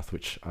bro path,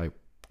 which I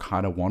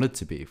kind of wanted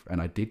to be. And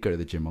I did go to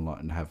the gym a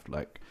lot and have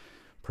like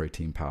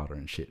protein powder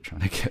and shit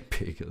trying to get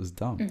big. It was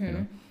dumb, you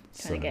know.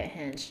 Trying to get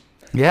hinge.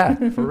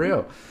 Yeah, for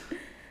real.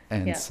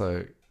 And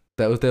so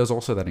there was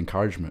also that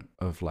encouragement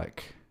of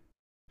like,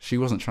 she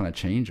wasn't trying to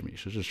change me.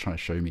 She was just trying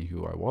to show me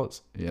who I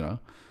was, you know.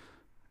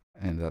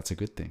 And that's a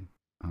good thing.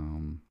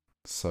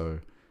 So,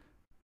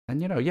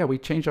 and you know, yeah, we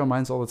change our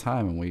minds all the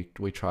time, and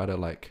we try to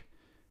like,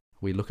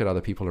 we look at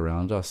other people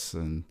around us,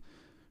 and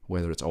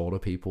whether it's older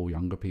people,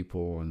 younger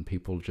people, and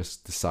people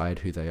just decide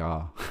who they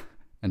are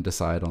and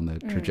decide on their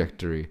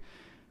trajectory.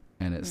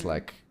 And it's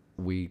like,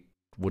 we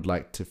would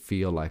like to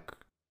feel like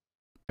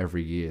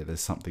every year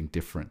there's something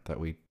different that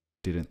we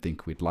didn't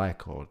think we'd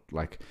like, or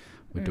like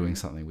we're doing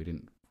something we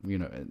didn't,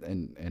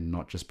 and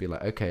not just be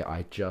like, okay,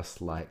 I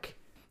just like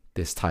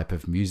this type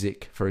of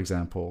music, for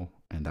example,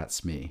 and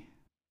that's me.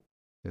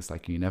 It's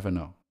like, you never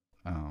know.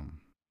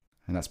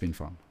 And that's been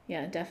fun.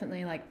 Yeah,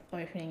 definitely like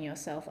opening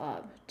yourself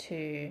up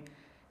to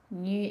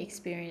new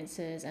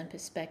experiences and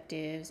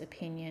perspectives,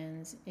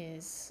 opinions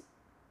is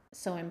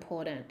so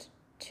important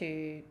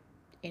to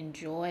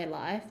enjoy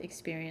life,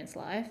 experience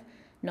life,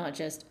 not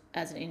just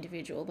as an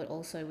individual, but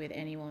also with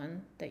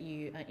anyone that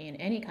you are in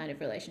any kind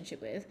of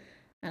relationship with.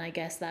 And I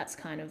guess that's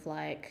kind of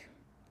like,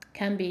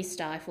 can be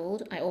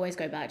stifled. I always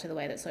go back to the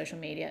way that social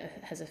media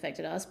has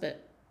affected us,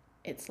 but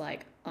it's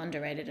like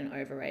underrated and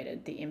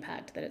overrated, the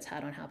impact that it's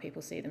had on how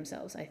people see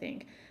themselves, I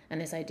think. And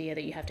this idea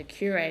that you have to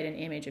curate an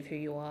image of who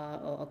you are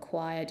or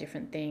acquire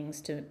different things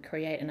to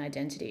create an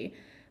identity.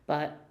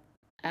 But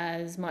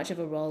as much of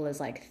a role as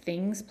like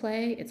things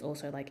play, it's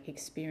also like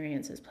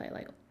experiences play,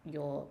 like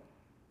you're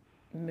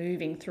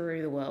moving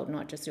through the world,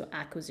 not just your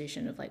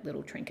acquisition of like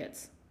little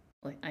trinkets,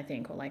 I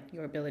think, or like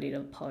your ability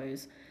to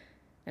pose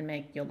and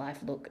make your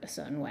life look a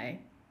certain way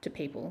to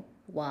people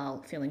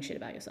while feeling shit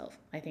about yourself.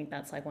 I think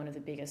that's like one of the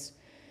biggest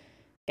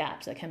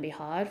gaps that can be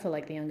hard for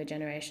like the younger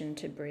generation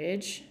to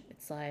bridge.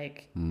 It's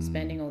like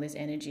spending all this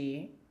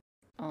energy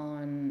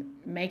on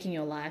making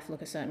your life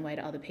look a certain way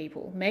to other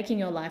people, making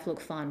your life look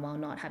fun while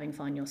not having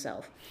fun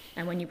yourself.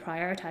 And when you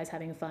prioritize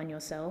having fun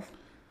yourself,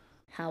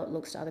 how it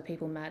looks to other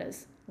people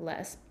matters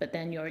less, but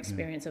then your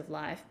experience of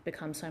life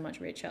becomes so much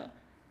richer.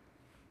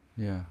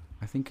 Yeah,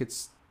 I think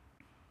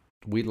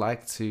we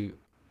like to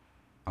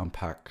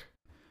unpack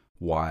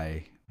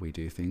why we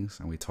do things,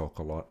 and we talk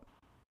a lot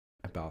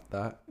about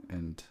that,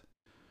 and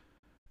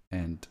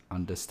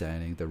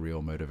understanding the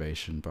real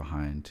motivation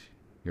behind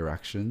your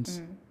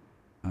actions.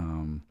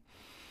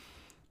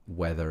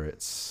 Whether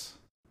it's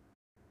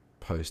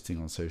posting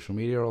on social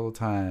media all the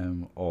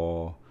time,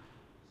 or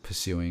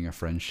pursuing a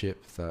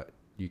friendship that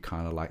you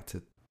kind of like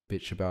to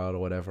bitch about or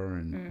whatever,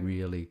 and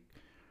really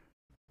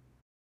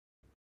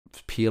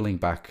peeling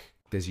back.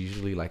 There's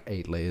usually like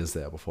 8 layers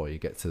there before you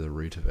get to the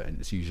root of it, and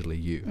it's usually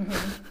you.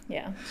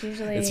 Yeah,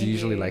 it's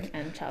usually like,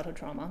 and childhood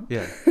trauma.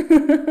 Yeah.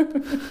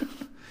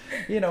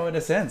 In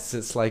a sense,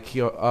 it's like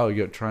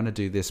you're trying to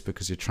do this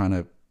because you're trying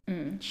to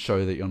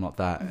show that you're not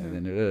that, and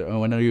then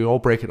when you all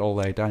break it all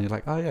the way down, you're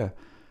like, oh yeah,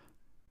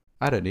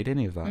 I don't need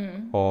any of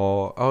that,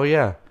 or oh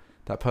yeah,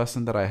 that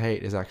person that I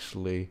hate is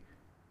actually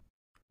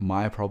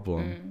my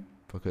problem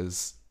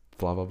because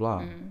blah blah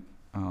blah.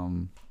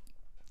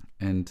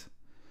 And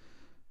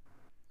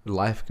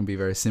life can be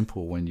very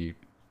simple when you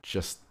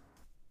just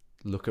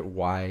look at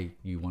why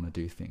you want to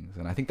do things.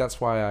 And I think that's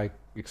why I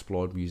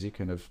explored music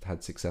and have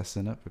had success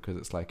in it, because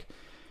it's like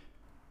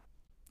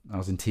I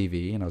was in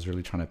TV and I was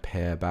really trying to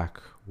pare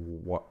back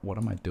what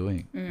am I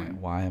doing? Like,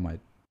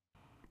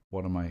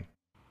 what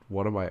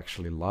do I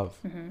actually love?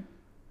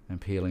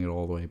 And peeling it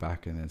all the way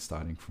back and then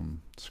starting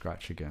from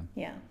scratch again.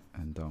 Yeah.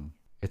 And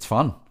it's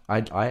fun.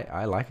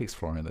 I like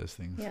exploring those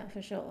things. Yeah,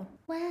 for sure.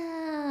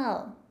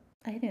 Wow.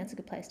 I think that's a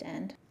good place to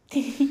end.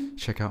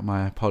 Check out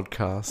my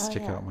podcast.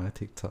 Check out my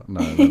TikTok.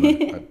 No,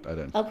 I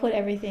don't. I'll put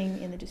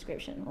everything in the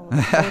description. All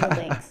the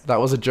links. That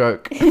was a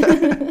joke.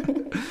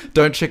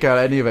 Don't check out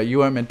any of it. You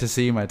weren't meant to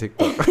see my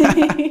TikTok.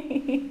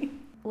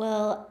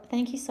 Well,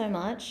 thank you so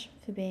much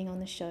for being on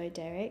the show,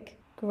 Derek.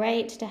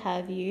 Great to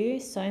have you.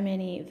 So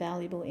many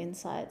valuable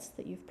insights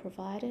that you've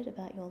provided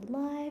about your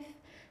life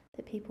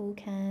that people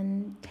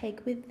can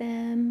take with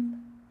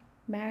them,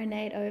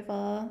 marinate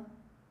over,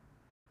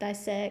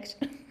 dissect,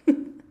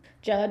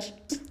 judge.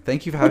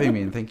 Thank you for having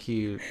me, and thank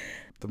you.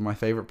 My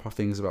favorite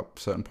things about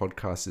certain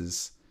podcasts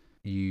is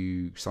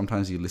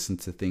sometimes you listen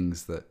to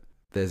things that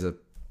there's a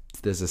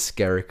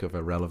skerrick of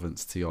a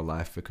relevance to your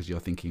life because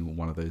you're thinking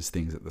one of those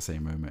things at the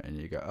same moment, and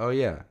you go, oh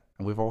yeah.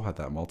 And we've all had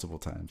that multiple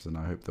times, and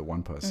I hope that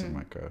one person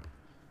might go,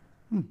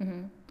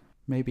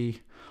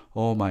 maybe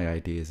all my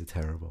ideas are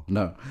terrible.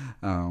 No.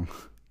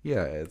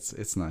 Yeah,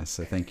 it's nice.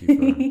 So thank you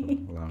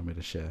for allowing me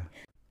to share.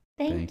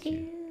 Thank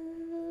you.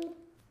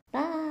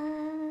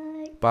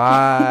 Bye.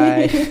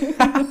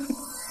 Bye.